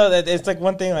 You know that it's like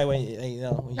one thing like when when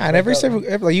Nah, and every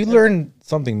like you learn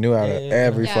something new out of Yeah.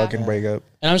 every Yeah. fucking breakup.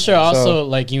 And I'm sure also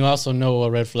like you also know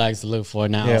what red flags to look for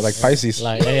now. Yeah, like Pisces.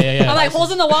 Like yeah. I'm like,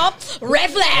 holes in the wall,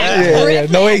 red flag. Yeah, Red yeah.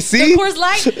 flag. No AC? The Coors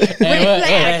Light, Hey, red what-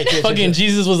 flag. what- fucking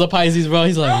Jesus was a Pisces, bro.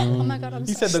 He's like, Oh my God, I'm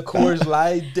he sorry. said the Coors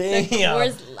Light. Damn.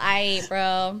 Coors Light,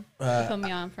 bro. Put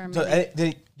me on for a So, minute.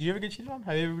 did you ever get cheated on?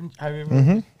 Have you ever?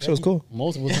 Mm-hmm. Shit was cool.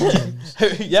 multiple times.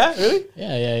 Yeah, really?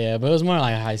 Yeah. But it was more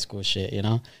like high school shit, you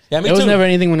know? Yeah, me It was too. never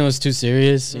anything when it was too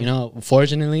serious, you know,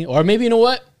 fortunately. Or maybe, you know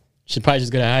what? She's probably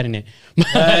just good at hiding it.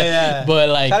 Yeah. But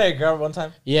like, Had a girl one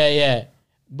time. yeah.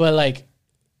 But like,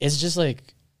 it's just like,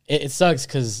 it sucks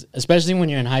because, especially when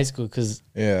you're in high school, because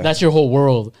Yeah. that's your whole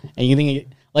world. And you think,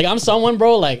 like, I'm someone,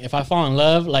 bro, like, if I fall in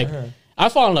love, like, I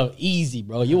fall in love easy,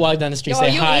 bro. You walk down the street, Yo,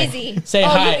 say you hi. easy. Say oh,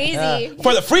 hi. you easy.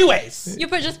 For the freeways. You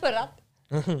just put it up.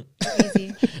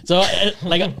 Easy. So,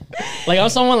 like I'm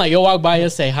someone, like, you'll walk by, you'll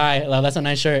say hi. Like, that's a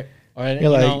nice shirt. Or, you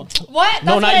like, know. What?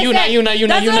 No, That's what I said. not you. Not you.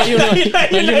 Not you. That's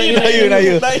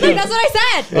what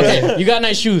I said. Okay, you got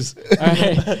nice shoes. All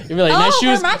right, you be like, nice Oh,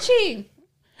 we're shoes. matching.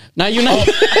 Not you. Not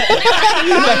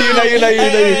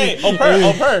Hey, oh,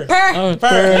 per. Oh,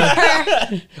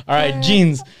 Per. all right,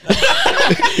 jeans.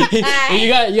 you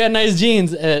got nice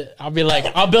jeans. I'll be like,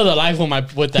 I'll build a life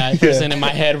with that person in my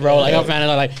head, bro. Like I'm fanning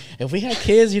like, if we had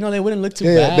kids, they wouldn't look too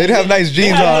Yeah, bad. they'd have nice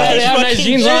jeans Yeah, they on. have nice fucking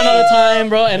jeans on all the time,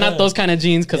 bro, and not Yeah. those kind of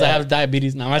jeans because I have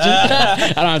diabetes. Now, I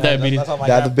don't have diabetes. That's how my,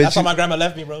 Yeah, the that's bitch- how my grandma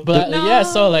left me, bro. But No. yeah,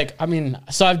 so like I mean,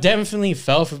 so I've definitely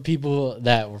fell for people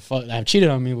that that have cheated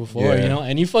on me before, Yeah.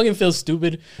 and you fucking feel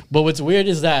stupid. But what's weird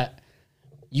is that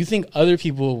you think other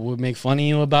people would make fun of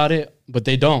you about it, but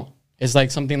they don't. It's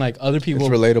like something like other people.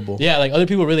 It's relatable. Yeah, like other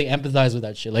people really empathize with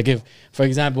that shit. Like if, for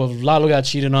example, if Lalo got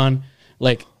cheated on,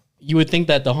 like you would think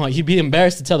that he'd be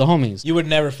embarrassed to tell the homies. You would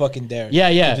never fucking dare. Yeah.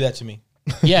 to do that to me.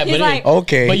 Yeah, He's but like-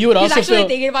 Okay. but you would He's also actually feel.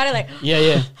 thinking about it like,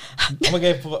 Yeah. I'm gonna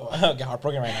get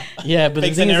heartbroken right now. Yeah, but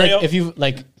Fake the thing is, scenario? like, if you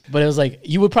like, but it was like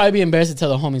you would probably be embarrassed to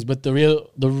tell the homies. But the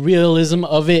realism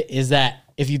of it is that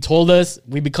if you told us,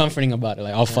 we'd be comforting about it.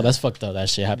 Like, oh fuck, that's fucked up. That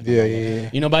shit happened. Yeah.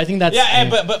 You know, but I think that's Yeah,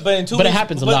 but in 2 But it weeks,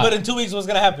 happens a lot. But in 2 weeks, what's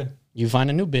gonna happen? you find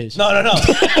a new bitch. No.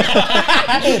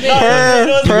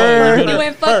 Per. you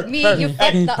went fuck me, you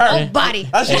fucked the whole body.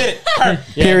 That shit did it. Her.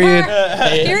 Period.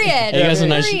 Hey, Period. Hey, you got some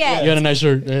nice. You Period. got a nice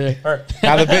shirt. Yeah. Her.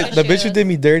 Now the bitch who did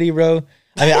me dirty, bro.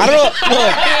 I mean, I don't know.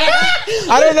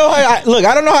 I don't know how.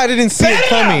 I don't know how I didn't see it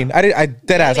coming. I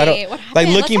dead ass. I Wait, don't what happened? like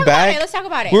looking Let's talk about back. it. Let's talk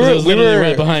about it. We It was literally were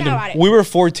right behind Let's him. talk about it. we were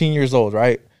 14 years old,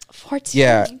 right? 14.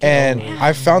 Yeah, and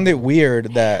I found it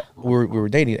weird that we were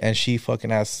dating, and she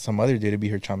fucking asked some other dude to be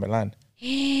her chambelán.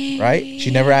 Right?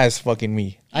 She never asked fucking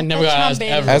me I never got asked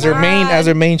ever. as her main Oh,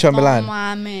 chambelán.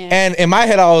 my man. And in my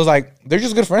head, I was like, they're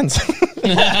just good friends.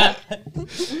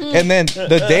 And then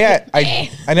the day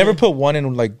I never put one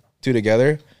and like two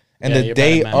together. And Yeah, the you're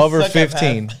day bad, man. of her Suck at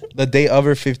 15, the day of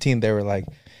her 15, they were like,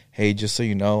 hey, just so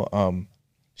you know,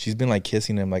 she's been like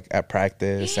kissing him like at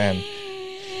practice and.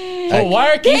 Oh, why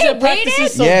are kids They at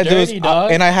practices so yeah, dirty, dude.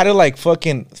 dog? And I had to like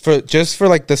fucking for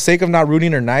like the sake of not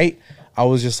ruining her night, I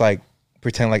was just like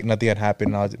pretend like nothing had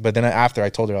happened. But then after I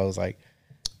told her, I was like,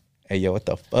 hey, yo, what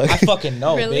the fuck? I fucking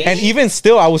know, Really? bitch. And even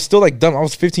still, I was still like dumb. I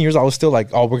was 15 years old. I was still like,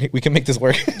 oh, we can make this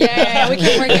work. yeah, we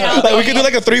can work it out. Like we could do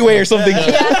like a 3-way or something.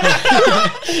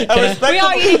 We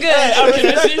all eating good. A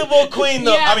respectable queen,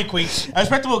 though. Yeah. I mean, queen. A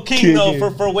respectable king,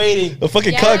 though, for waiting. A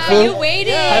fucking Yeah, cuck, you fool.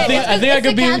 waited. I think I It's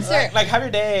could a be. cancer. Like, have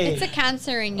your day. It's a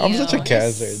cancer in you. I'm such a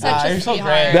cancer. You're such a You're so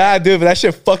sweetheart. great. Nah, dude, but that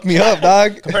shit fucked me up,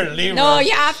 dog. Compared to Libra. No,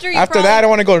 yeah, after After that, I don't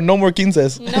want to go to no more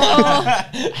quinces. No.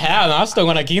 Hell no, I'm still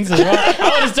going to Quinces, bro. I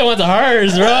would have still went to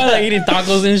hers, bro. Like eating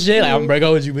tacos and shit. Like, I'm break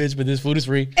up with you, bitch, but this food is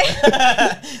free.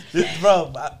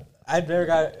 Bro, I've never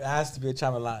got asked to be a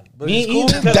chambelán. But Me it's cool.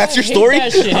 either. because- That's your Hate story?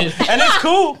 that shit. And it's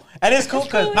cool. And it's cool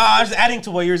because, no, I'm just adding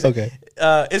to what you're saying. Okay.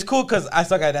 It's cool because I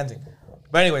suck at dancing.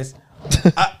 But anyways,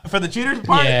 for the cheaters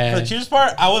part, Yeah.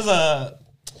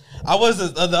 I was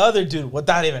the other dude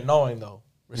without even knowing though.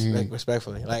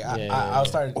 Respectfully, like I was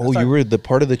started. Oh, you were the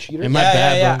part of the cheater? Am I Yeah,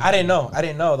 bad, yeah. bro? I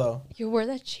didn't know though. You were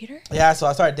the cheater? Yeah, so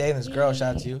I started dating this girl.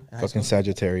 Shout out to you. in high Fucking school.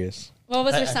 Sagittarius. What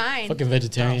was her sign? Fucking I don't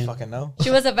vegetarian. fucking know.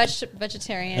 She was a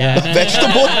vegetarian. Yeah.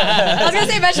 Vegetable? I was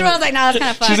gonna say vegetable. I was like, nah, that's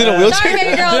kind of fun. She's in a wheelchair? Sorry,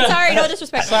 baby girl. Sorry, no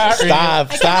disrespect. Stop,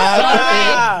 stop.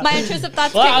 Sorry. My intrusive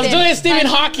thoughts. Well, I was kicked in. doing Stephen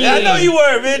Hawking. I know you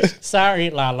were, bitch. Sorry,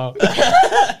 Lalo.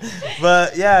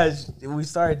 But yeah, we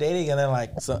started dating, and then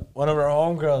like one of our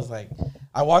homegirls, like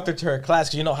I walked her to her class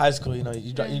because you know high school, you know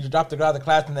you drop the girl out of the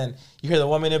class, and then you hear the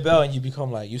 1 minute bell, and you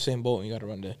become like Usain Bolt, and you gotta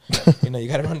run you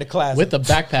gotta run the class With the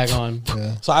backpack on.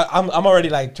 So I'm already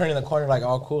like turning the corner, like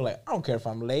all cool, like I don't care if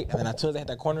I'm late, and then as soon as I hit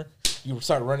that corner, you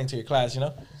start running to your class, you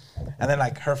know, and then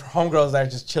like her homegirls there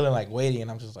just chilling, like waiting,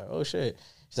 and I'm just like, oh shit.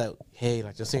 She's like, hey,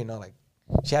 like just so you know, like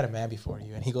she had a man before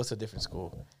you, and he goes to a different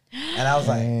school, and I was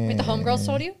like, Wait, the homegirls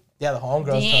told you? yeah, the homegirls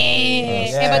told me.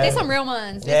 Hey, but they some real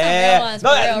ones. They Yeah. some real ones. No,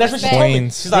 for real. that's what she Respect. told me.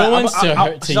 Queens. She's Real like, ones to I'm-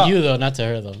 her, she's to like- you though, not to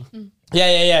her though.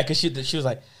 Yeah, because she was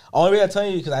like, only reason I'm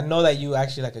telling you because I know that you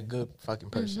actually like a good fucking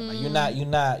person. Like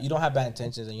you don't have bad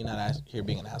intentions, and you're not here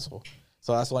being an asshole.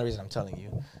 So that's the only reason I'm telling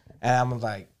you. And I'm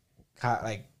like, all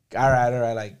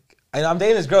right, like I'm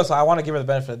dating this girl, so I want to give her the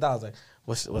benefit of the doubt. I was like,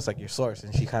 what's like your source?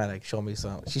 And she kind of like showed me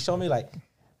She showed me like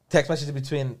text messages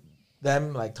between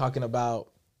them, like talking about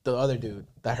the other dude,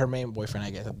 that her main boyfriend, I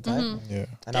guess at the time. Yeah.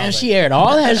 And I And was she aired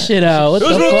all that shit out. What It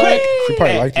was the real fuck? quick. She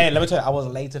probably liked Hey, it. let me tell you, I was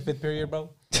late to 5th period, bro.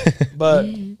 But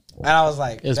and I was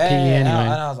like, It was bad. PE And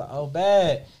anyway. I was like, oh,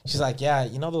 bad. She's like, yeah,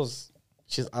 you know those.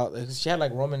 She had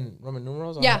like Roman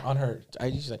numerals on her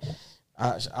IG. She's like,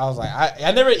 I was like,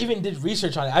 I never even did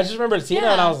research on it. I just remember seeing her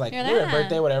and I was like, you're your that.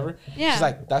 birthday, whatever. Yeah. She's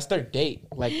like, that's their date.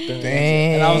 Like, Damn.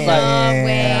 and I was like, No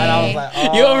way. and I was like,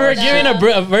 oh, You over here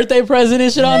giving a birthday present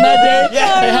and shit on that day? Yeah.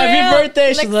 Like, happy birthday.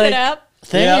 She's Licks like, it up.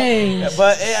 thanks. Yeah,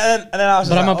 but and then I was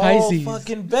just But I'm like, a Pisces. oh,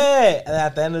 fucking bet. And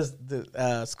at the end of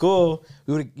the school,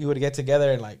 we would get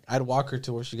together and like I'd walk her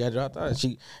to where she got dropped out. And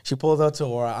she pulled up to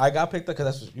where I got picked up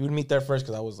because you would meet there first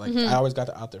because I was like I always got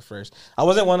out there first. I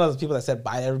wasn't one of those people that said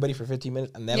bye to everybody for 15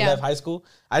 minutes and then Yeah. left high school.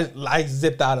 I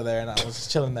zipped out of there and I was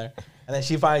just chilling there. And then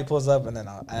she finally pulls up and then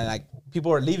and like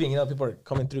people were leaving, you know, people were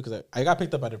coming through because I got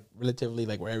picked up at a relatively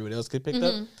like where everybody else get picked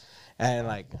up. And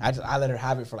like I let her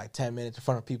have it for like 10 minutes in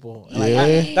front of people. And, like,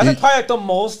 Yeah. that's probably like the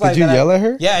most. Like Did you that yell at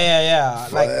her? Yeah.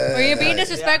 Like Were you being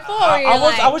disrespectful or I you was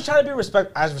like? I was trying to be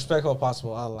as respectful as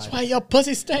possible. I was like, Why your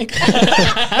pussy stink?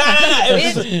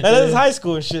 it was high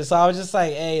school and shit. So I was just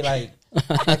like, hey, like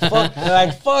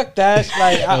fuck that.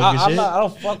 Like I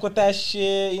don't fuck with that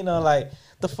shit. You know, like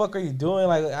the fuck are you doing?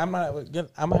 Like I'm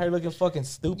out here looking fucking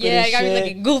stupid. Yeah, and you got me shit.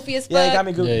 looking goofy as fuck. Yeah, you got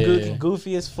me Yeah.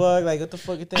 goofy as fuck. Like, what the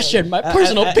fuck you think? I shared my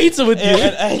personal pizza with you.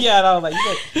 And yeah, and I was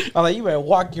like, you better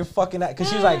walk your fucking ass. Because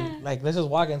she was like, let's just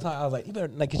walk and talk. I was like, you better,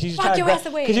 like, because she's Walk trying your to ass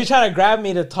away. because she's trying to grab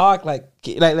me to talk, like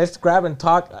let's grab and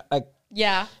talk, like,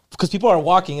 Yeah. because people are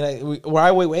walking. Like, where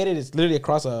I waited is literally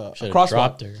across a Should've crosswalk.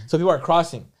 dropped her. So people are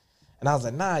crossing. And I was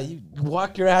like, nah, you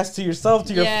walk your ass to yourself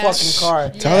to your Yeah. fucking car.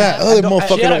 Tell that other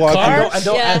motherfucker She had to a walk car? here. I was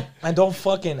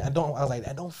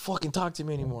like, don't fucking talk to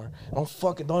me anymore.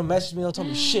 Don't message me. Don't tell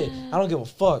me shit. I don't give a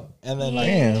fuck. And then like,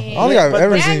 Damn. I don't think I've But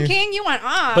ever Damn, seen you. King, you went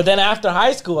off. but then after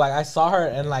high school, like I saw her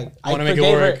and like I wanna make it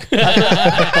forgave work. her. No,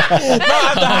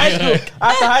 after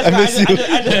high school,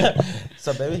 I just, what's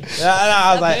up, baby?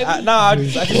 I was like, I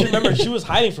just remember she was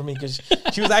hiding from me because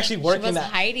she was actually working.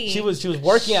 hiding. She was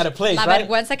working at a place, La right?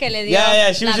 vergüenza que le dio.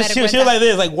 Yeah. She La was vergüenza. like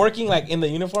this, like working like in the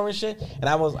uniform and shit. And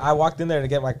I walked in there to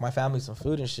get like my family some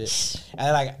food and shit.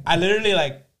 And like I literally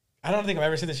like I don't think I've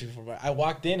ever seen this shit before, but I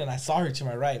walked in and I saw her to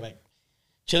my right, like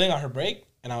chilling on her break.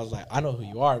 And I was like, I know who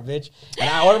you are, bitch. And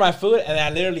I ordered my food and I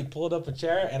literally pulled up a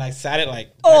chair and I sat it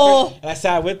like, and I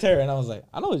sat with her and I was like,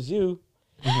 I know it's you.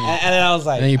 And then I was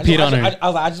like, And then you peed on her. I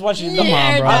was like, I just want you to know. Come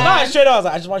on, bro. No, straight up, I was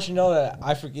like, I just want you to know that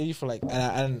I forgive you for like,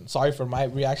 and sorry for my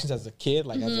reactions as a kid.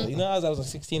 Like, as a, I was like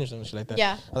 16 or something shit like that.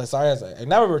 Yeah. I was like, sorry. I was like, and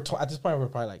now we were at this point we were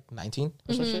probably like 19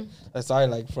 or some shit. Like, sorry,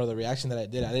 like for the reaction that I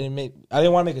did. I didn't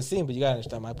want to make a scene, but you gotta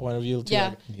understand my point of view too. Yeah.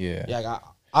 Like, Yeah. yeah. Like,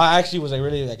 I actually was like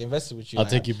really like invested with you. I'll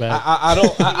Like, take you back.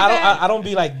 I don't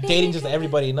be like dating just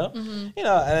everybody, you know. You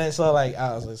know, and then so like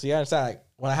I was like, so you understand like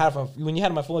when you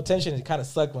had my full attention, it kind of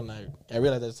sucked when I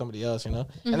realized there's somebody else, you know.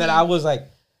 And then I was like,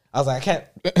 I can't.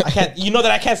 You know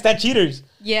that I can't stand cheaters.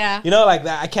 Yeah. You know, like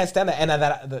that I can't stand that, and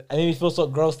that it made me feel so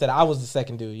gross that I was the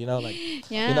second dude. You know, like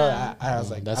Yeah. you know, I was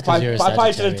like, That's I 'cause probably, you're a I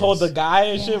probably should have told the Sagittarius. guy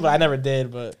and shit, but I never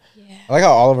did. But I like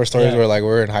how all of our stories Yeah. were like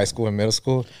we're in high school and middle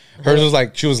school. Hers was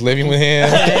like she was living with him.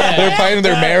 They were planning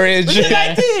their marriage. But she's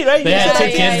 19, right? They had two Yeah,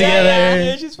 kids together.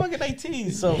 Yeah, she's fucking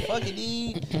 19, so fucking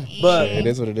E. But It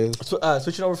is what it is.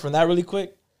 switching over from that really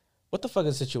quick, what the fuck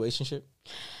is situationship?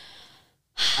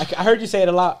 I heard you say it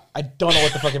a lot. I don't know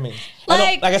what the fuck it means.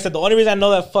 Like I said, the only reason I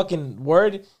know that fucking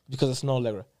word is because it's no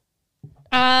Allegra.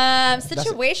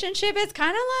 Situationship is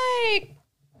kind of like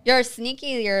your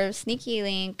sneaky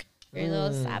link, your little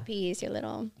sappies, your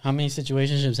little. How many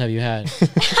situationships have you had?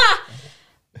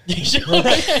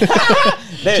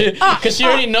 Because she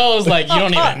already knows, like, you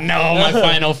don't even know my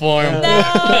final form. No,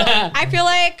 I feel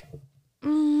like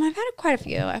I've had quite a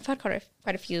few. I've had quite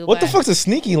a few. What the but fuck's a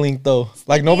sneaky link though?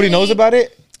 Like nobody knows about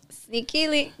it. Sneaky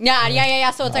link.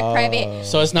 Yeah. So it's like private.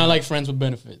 So it's not like friends with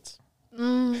benefits. Or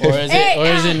is Hey, it? Or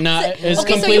is it not? It's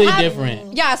okay, so you completely have-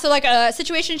 different. Yeah, so like a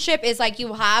situationship is like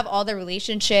you have all the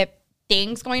relationship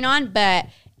things going on, but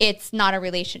it's not a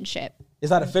relationship. It's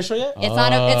not official yet. It's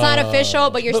not official,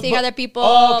 but you're seeing other people.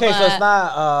 Oh, okay, so but- it's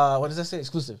not. What does that say?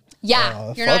 Exclusive. Yeah,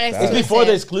 you're fuck not that. exclusive. It's before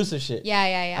the exclusive shit. Yeah.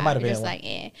 I might have You're been just one.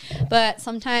 like, But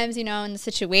sometimes, in the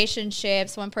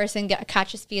situationships, one person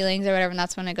catches feelings or whatever, and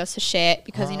that's when it goes to shit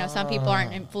because, some people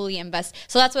aren't fully invested.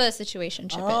 So that's what a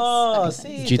situationship Oh, is. That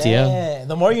makes sense. see, GTL. damn.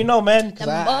 The more you know, man. 'Cause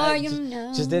The I more you just,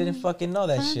 know. just didn't fucking know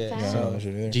that shit. fact. I don't know So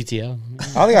shit either. GTL. I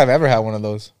don't think I've ever had one of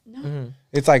those. No.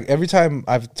 It's like every time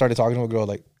I've started talking to a girl,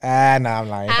 like, nah, I'm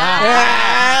lying.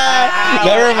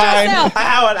 Never mind. I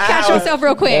had one. Catch yourself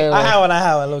real quick. I had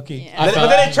one, low key. I But felt-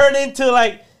 then it turned into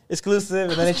like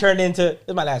exclusive, and then it turned into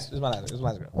it's my last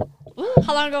girl. Ooh,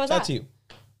 how long ago was Shout out that? to you.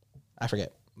 I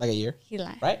forget, like a year, He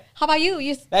lied. right? How about you?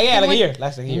 You Like a year.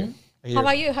 Last like a year. A year. How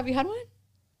about you? Have you had one?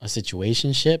 A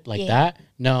situationship like Yeah. that?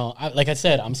 No. Like I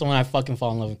said, I'm someone I fucking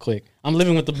fall in love with quick. I'm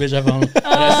living with the bitch I found.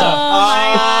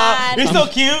 Oh, You're so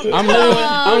cute. I'm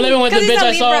living with the 'Cause he's bitch a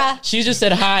I saw. Libra. She just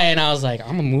said hi, and I was like, I'm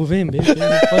gonna move in, bitch. You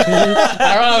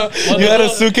had a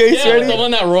suitcase yeah, ready? the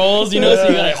one that rolls, so you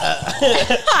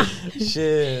gotta.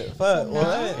 Shit. Fuck.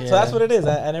 Well, so that's what it is.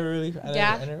 I never really. I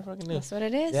Yeah. never fucking knew. that's what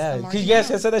it is. Yeah, The more because you you guys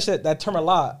know. have said that term a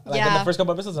lot. Like in Yeah. the first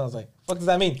couple episodes, I was like, "Fuck does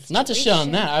that mean?" Not to shit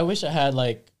on that. I wish I had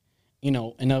like,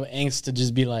 enough angst to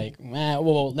just be like, man,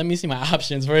 well, let me see my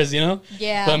options first,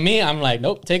 Yeah. But me, I'm like,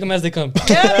 nope, take them as they come.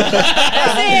 That's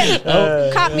it.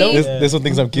 Caught me. This one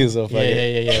thinks I'm kids though.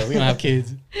 Yeah. We don't have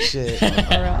kids. Shit. All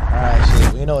right,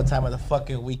 shit. We know what time of the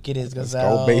fucking week it is,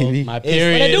 Gazelle. Go, baby. My It's-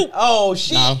 period. Oh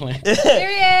shit. Nah, I'm playing.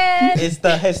 Period. It's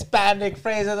the Hispanic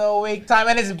phrase of the week time,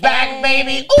 and it's back,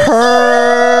 baby.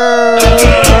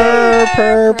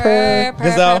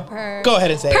 Gazelle, go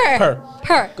ahead and say it.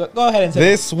 Per. Go ahead and say it.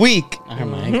 This week I hurt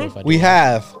my ankle if I do we that.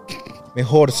 have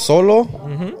mejor solo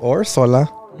or sola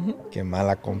que mal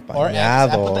Or X. I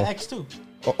put the acompañado. X too.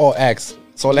 Oh, X.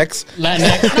 Solex.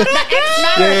 Latinx. The X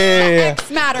matters. Yeah. X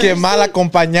matters. Que mal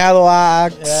acompañado a.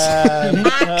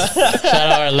 Shout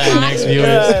out our Latinx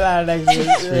viewers.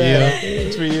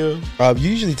 It's for you. You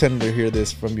usually tend to hear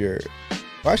this from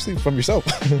from yourself.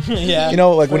 Yeah.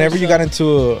 Like For whenever you yourself. got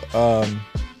into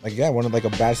a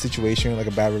bad situation, like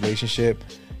a bad relationship,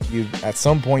 you at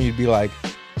some point you'd be like,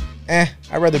 I'd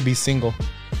rather be single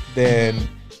than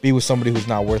be with somebody who's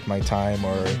not worth my time,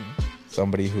 or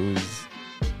somebody who's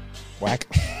whack.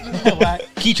 Can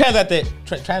you translate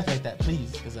that,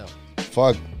 please, Gazelle?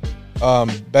 Fuck.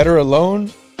 Better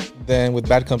alone than with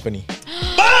bad company.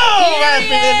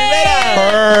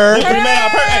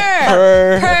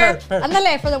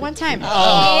 Ándale, for the one time.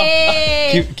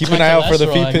 Keep an eye out for the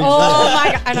feet pics. Oh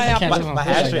my god. I don't know. My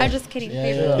hash rate. I'm just kidding.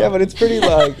 Yeah, but it's pretty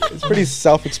pretty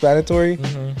self-explanatory.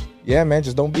 Yeah, man,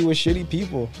 just don't be with shitty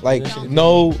people. Like,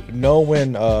 know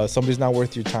when somebody's not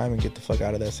worth your time and get the fuck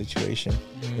out of that situation.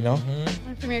 You know?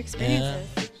 Learn from your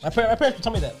experiences. My parents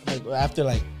told me that like after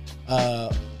like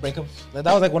breakups. That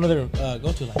was like one of their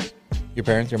go-to lines. Your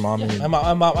parents, your mom, and your...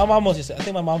 My mom was just, I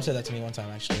think my mom said that to me one time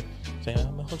actually. Saying,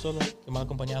 mejor solo que mal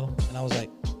acompañado. And I was like,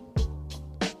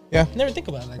 yeah. Never think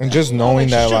about it like and that. just knowing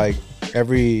that sure. like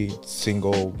every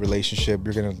single relationship,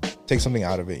 you're gonna take something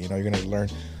out of it. You know, you're gonna learn.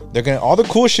 They're gonna all the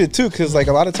cool shit too, because like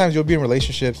a lot of times you'll be in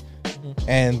relationships,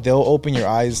 and they'll open your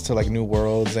eyes to like new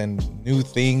worlds and new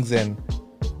things, and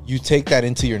you take that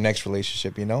into your next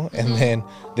relationship. You know, and then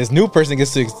this new person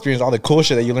gets to experience all the cool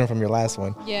shit that you learned from your last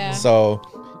one. Yeah. So.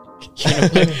 You're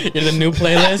the new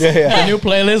playlist. Yeah. The new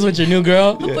playlist with your new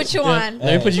girl. Who put you on?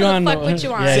 Let me put you on. Who the fuck put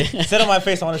you on? Yeah. Sit on my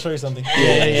face. I want to show you something.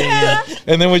 Yeah.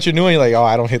 And then what you're doing, you're like, oh,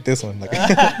 I don't hit this one. Like,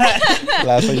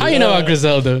 last one How you know about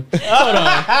Griselda? Hold on.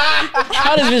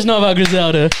 How does bitch know about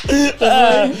Griselda?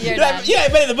 You're done. Yeah,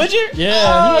 better the butcher.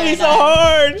 Yeah. Oh, he's so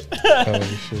hard. Oh,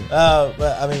 shit.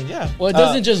 But I mean, yeah. Well, it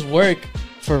doesn't just work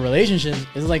for relationships.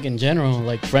 It's like in general,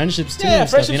 like friendships too. Yeah, and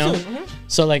stuff, friendships you know. too.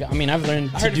 So like, I mean, I've learned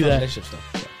I to heard do it from that. relationship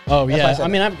stuff. Oh That's why I yeah, said I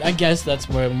mean, I guess that's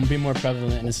where it will be more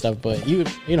prevalent and stuff. But you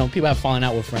know, people have fallen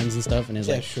out with friends and stuff, and it's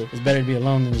Yeah, like sure. it's better to be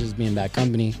alone than just be in bad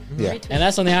company. Yeah. And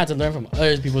that's something I had to learn from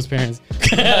other people's parents.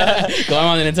 Because my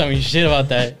mom didn't tell me shit about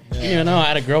that. You didn't even know I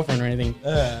had a girlfriend or anything.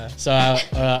 So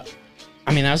I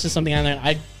mean, that was just something I learned.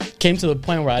 I came to the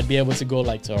point where I'd be able to go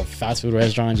like to a fast food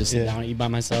restaurant and just sit down and eat by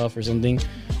myself or something,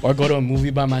 or go to a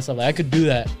movie by myself. Like I could do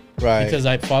that, Right. Because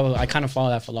I kind of follow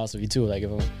that philosophy too. Like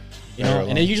if I'm, you know, Very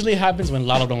and it long. usually happens when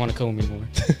Lalo don't want to come with me more.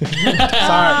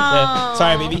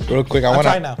 Sorry, baby. Real quick, I'm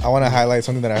trying now. I want to highlight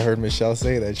something that I heard Michelle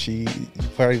say that she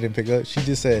probably didn't pick up. She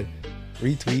just said,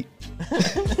 retweet.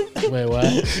 Wait, what?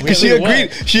 Because she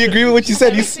agreed. She agreed with what you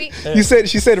said. You said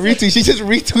she said retweet. She just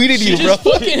retweeted you, bro.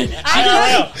 Fucking, She's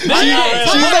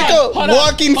like a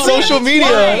walking social media.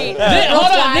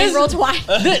 hold on, Roll twice.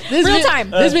 this Real bitch, time.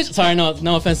 This bitch. Sorry,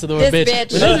 no offense to the word This bitch. bitch.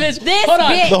 This bitch. This Hold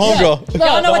on. bitch. The homegirl.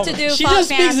 Y'all know what to do. She Fox just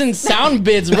fans. speaks in sound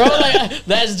bits, bro. Like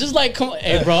that's just like, come on.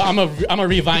 Hey, bro, I'm a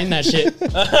rewind that shit. Hey,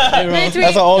 bro. Retweet.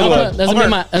 That's an old one. That's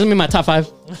me my top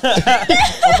 5.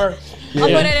 I'll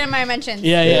put it in my mentions.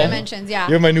 Yeah. My mentions, yeah.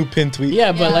 You're my new pin tweet.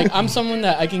 Yeah, but Yeah. like I'm someone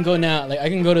that I can go now. Like I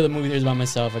can go to the movie theaters by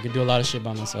myself. I could do a lot of shit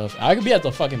by myself. I could be at the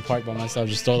fucking park by myself,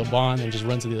 just throw the ball on and just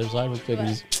run to the other side real quick. And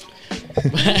just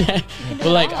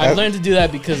but like I've learned to do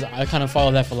that because I kind of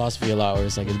follow that philosophy a lot. Where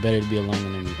it's like it's better to be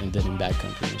alone than in bad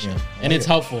company and shit. And it's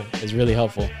helpful. It's really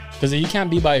helpful because if you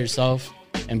can't be by yourself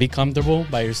and be comfortable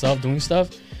by yourself doing stuff,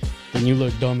 then you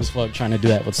look dumb as fuck trying to do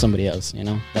that with somebody else. You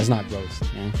know, that's not growth.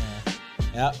 You know?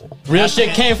 Yeah. Real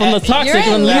shit came from the toxic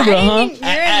You're one, Libra, huh? You're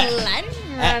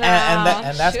enlightening right now.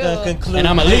 And that's gonna conclude. And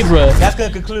I'm a Libra. That's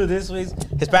gonna conclude this week's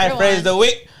Hispanic phrase of the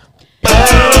week. Look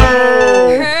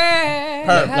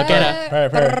at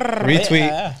that. Retweet.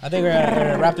 Yeah. I think we're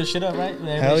gonna wrap this shit up, right?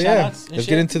 Hell yeah. Let's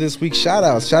get into this week's shout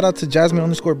outs. Shout out to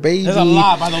Jasmine_baby. There's a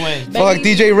lot, by the way. Fuck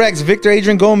DJ Rex, Victor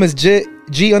Adrian Gomez,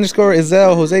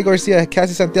 G_Izel, Jose Garcia,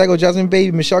 Cassie Santiago, Jasmine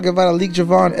Baby, Michelle Guevara, Leek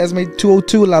Javon, Esme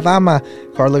 202, La Dama,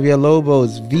 Carla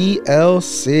Villalobos, VL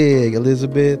Sig,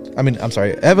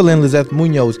 Evelyn Lizeth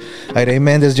Munoz, Aire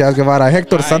Mendez, Jazz Guevara,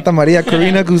 Hector Santa Maria,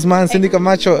 Corina Guzman, Cindy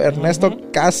Camacho, Ernesto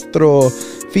Castro,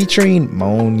 featuring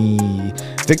Moni.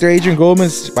 Victor Adrian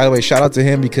Gomez, by the way, shout out to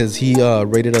him because he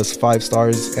rated us 5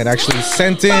 stars and actually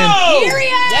sent in.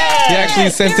 He actually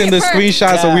sent in the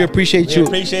screenshot, so we appreciate you.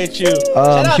 Appreciate you.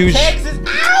 Shout out Huge. Texas.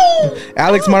 Ow!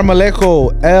 Alex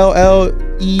Marmalejo,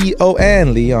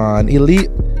 LLEON, Leon,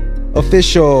 Elite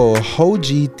Official,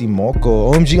 Hoji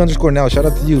Timoko, OMG_now, shout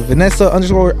out to you.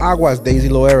 Vanessa_Aguas, Daisy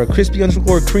Loera,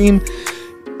 Crispy_Cream,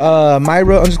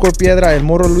 Myra_Piedra, El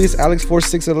Moro Luis,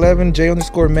 Alex4611,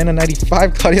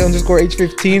 J_Mena95,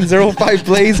 Claudia_H15, 05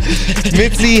 Blaze,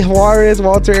 Mitzi Juarez,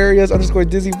 Walter Arias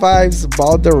 _Dizzy Vibes,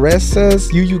 Balderesas,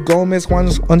 Yuyu Gomez,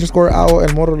 Juan_Ao,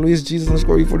 El Moro Luis,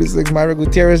 Jesus_E46, Myra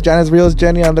Gutierrez, Janice Rios,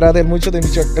 Jenny Andrade, El Muchacho de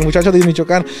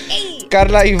Michoacán,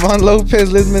 Carla Iván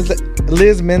Lopez,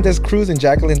 Liz Mendez Cruz, and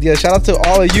Jacqueline Diaz. Shout out to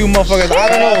all of you motherfuckers. I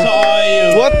don't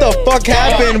know what the fuck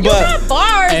happened, but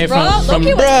Bars, Hey, bro. from-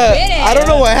 Loki was bruh, spitting. I don't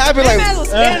know what happened. My man was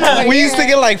spitting Like over we here. used to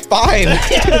get like 5.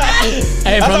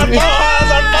 Hey,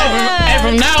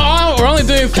 from now on, we're only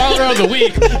doing follower of the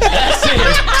week. That's it.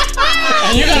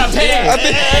 And you gotta pay. I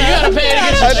think- You gotta pay to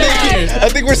get your shit here. I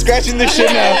think we're scratching this shit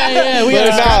now. Yeah, we But gotta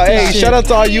nah, scrap this hey, shit. shout out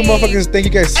to all you motherfuckers. Thank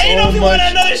you guys Hey, you know, so if you want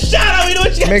much. another shout out, you know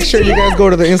what you Make sure you guys go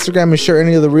to the Instagram and share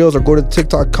any of the reels, or go to the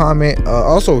TikTok comment.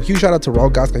 Also, huge shout out to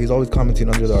Raul Gasca. He's always commenting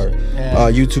under our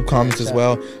YouTube comments as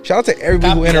well. Shout out to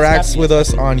everybody who Copy us, interacts copy with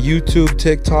us. us on YouTube,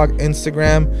 TikTok,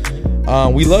 Instagram.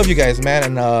 We love you guys,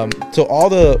 man. And to all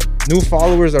the new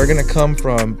followers that are gonna come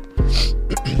from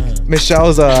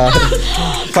Michelle's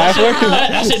platform.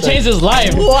 That shit changed his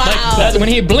life. Wow. Like, when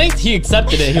he blinked, he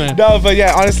accepted it. He went, No, but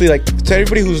yeah, honestly, like to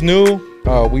everybody who's new,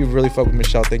 we really fuck with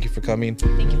Michelle. Thank you for coming.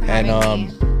 Thank you for And having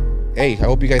me. hey, I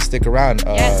hope you guys stick around.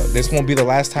 Yes. This won't be the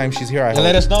last time she's here. I And hope.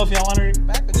 let us know if y'all want her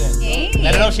back again. Hey.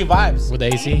 Let her know if she vibes. with the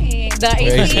AC. Hey,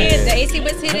 the AC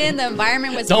was hidden. The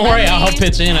environment was. Don't worry, I'll friendly.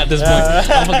 pitch in at this point.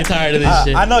 I'm fucking tired of this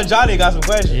shit. I know Johnny got some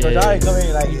questions. For Yeah. Johnny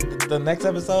coming, like the next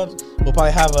episode, we'll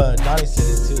probably have Johnny sit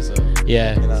in too. So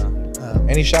Yeah. you know.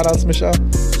 Any shout outs, Michelle?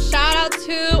 Shout out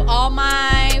to all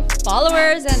my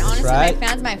followers and honestly right. my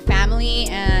fans, my family,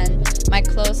 and my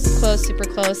close, super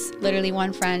close, literally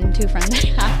one friend, 2 friends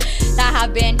that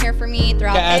have been here for me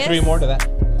throughout Gotta add this. 3 more to that.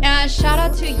 And shout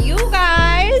out to you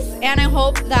guys, and I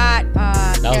hope that you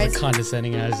That was guys. a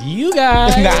condescending ass. You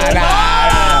guys. Nah.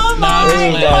 Oh Nah, I'm just my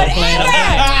playing, God, I'm playing, I'm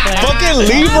Amber! playing. Fucking I'm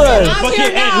Libras. Fucking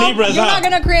here now. Libras, You're huh? not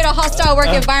gonna create a hostile work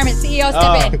environment. CEO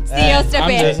step in. CEO step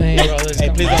I'm in. just saying, bro. this Hey,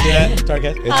 come please on. don't do that.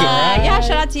 Target. Yeah,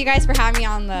 shout out to you guys for having me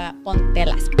on the Ponte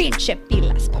las pinche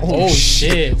pilas. Oh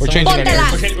shit. We're Someone- changing Ponte our name.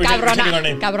 las, We're changing our cabrona,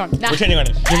 name. cabrón. Nah. We're changing our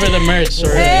name. Give her the merch.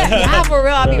 Or, Yeah, for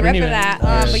real, I'll be Don't ripping even- that.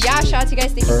 But yeah, shout out to you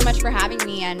guys. Thank you so much for having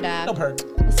me, and No perk.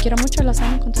 los quiero mucho, los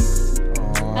amo con todo.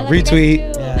 I love you guys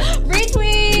Retweet. too. Yeah.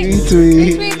 Retweet.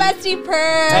 Retweet. Retweet, bestie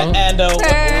per.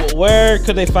 And where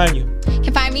could they find you? You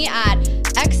can find me at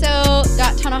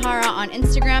exo.tanahara on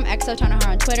Instagram, exo tanahara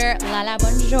on Twitter, Lala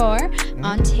Bonjour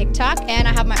on TikTok, and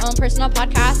I have my own personal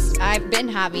podcast I've been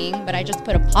having, but I just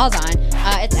put a pause on.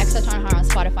 It's Exo Tanahara on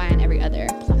Spotify and every other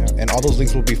platform. And all those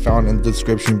links will be found in the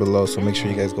description below. So make sure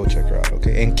you guys go check her out.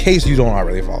 Okay. In case you don't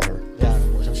already follow her. Yeah,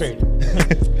 which I'm sure you do.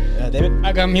 David?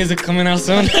 I got music coming out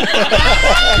soon. no,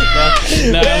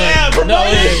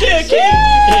 Promote your shit, kid.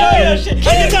 Yeah. Shit.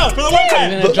 Check this out for the one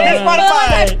time. Yeah. It's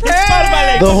Spotify. It's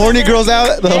Spotify. The Horny Girls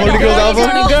out. The Horny Girls album.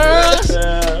 Horny girls.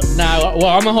 Yeah. Nah, well,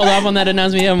 I'm gonna hold off on that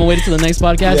announcement. I'm gonna wait until the next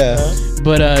podcast. Yeah.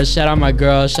 But shout out my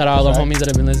girls, shout out all the homies that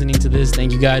have been listening to this.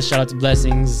 Thank you guys. Shout out to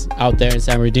Blessings out there in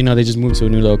San Bernardino. They just moved to a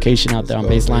new location out there on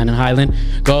Let's go, Baseline and Highland.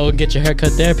 Go get your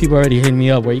haircut there. People already hitting me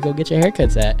up. Where you go get your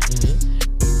haircuts at?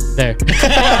 There.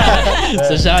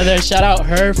 So shout out there. Shout out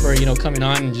her for coming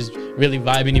on and just really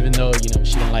vibing, even though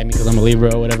she don't like me because I'm a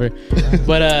Libra or whatever.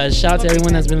 But shout out to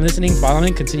everyone that's been listening,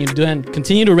 following, continue to do it, and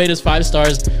continue to rate us 5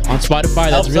 stars on Spotify.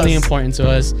 That's Helps really us. important to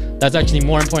us. That's actually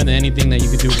more important than anything that you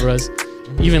could do for us.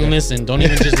 Even listen. Don't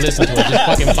even just listen to it. Just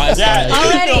fucking 5 stars.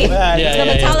 Already. Yeah, yeah, The yeah.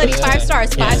 mentality, 5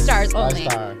 stars, 5 stars Five only.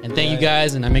 star. And thank you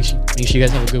guys, and I make sure you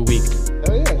guys have a good week.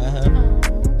 Oh,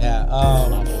 yeah.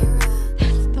 Uh-huh. Yeah.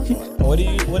 What do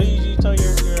you tell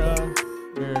your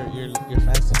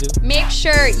fans to do? Make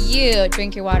sure you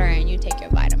drink your water and you take your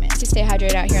vitamins. You stay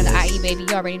hydrated out here in the IE, baby.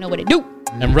 You already know what it do.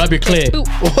 And rub your clit. Ooh.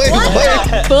 Wait, What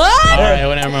the fuck? All right,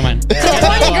 whatever. Never mind.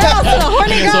 Horny girls, to the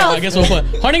horny So I girls. guess we'll put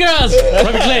horny girls.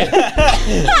 Rub your clit.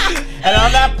 And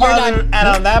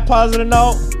on that positive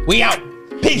note, we out.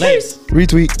 Peace. Lace.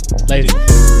 Retweet. Ladies.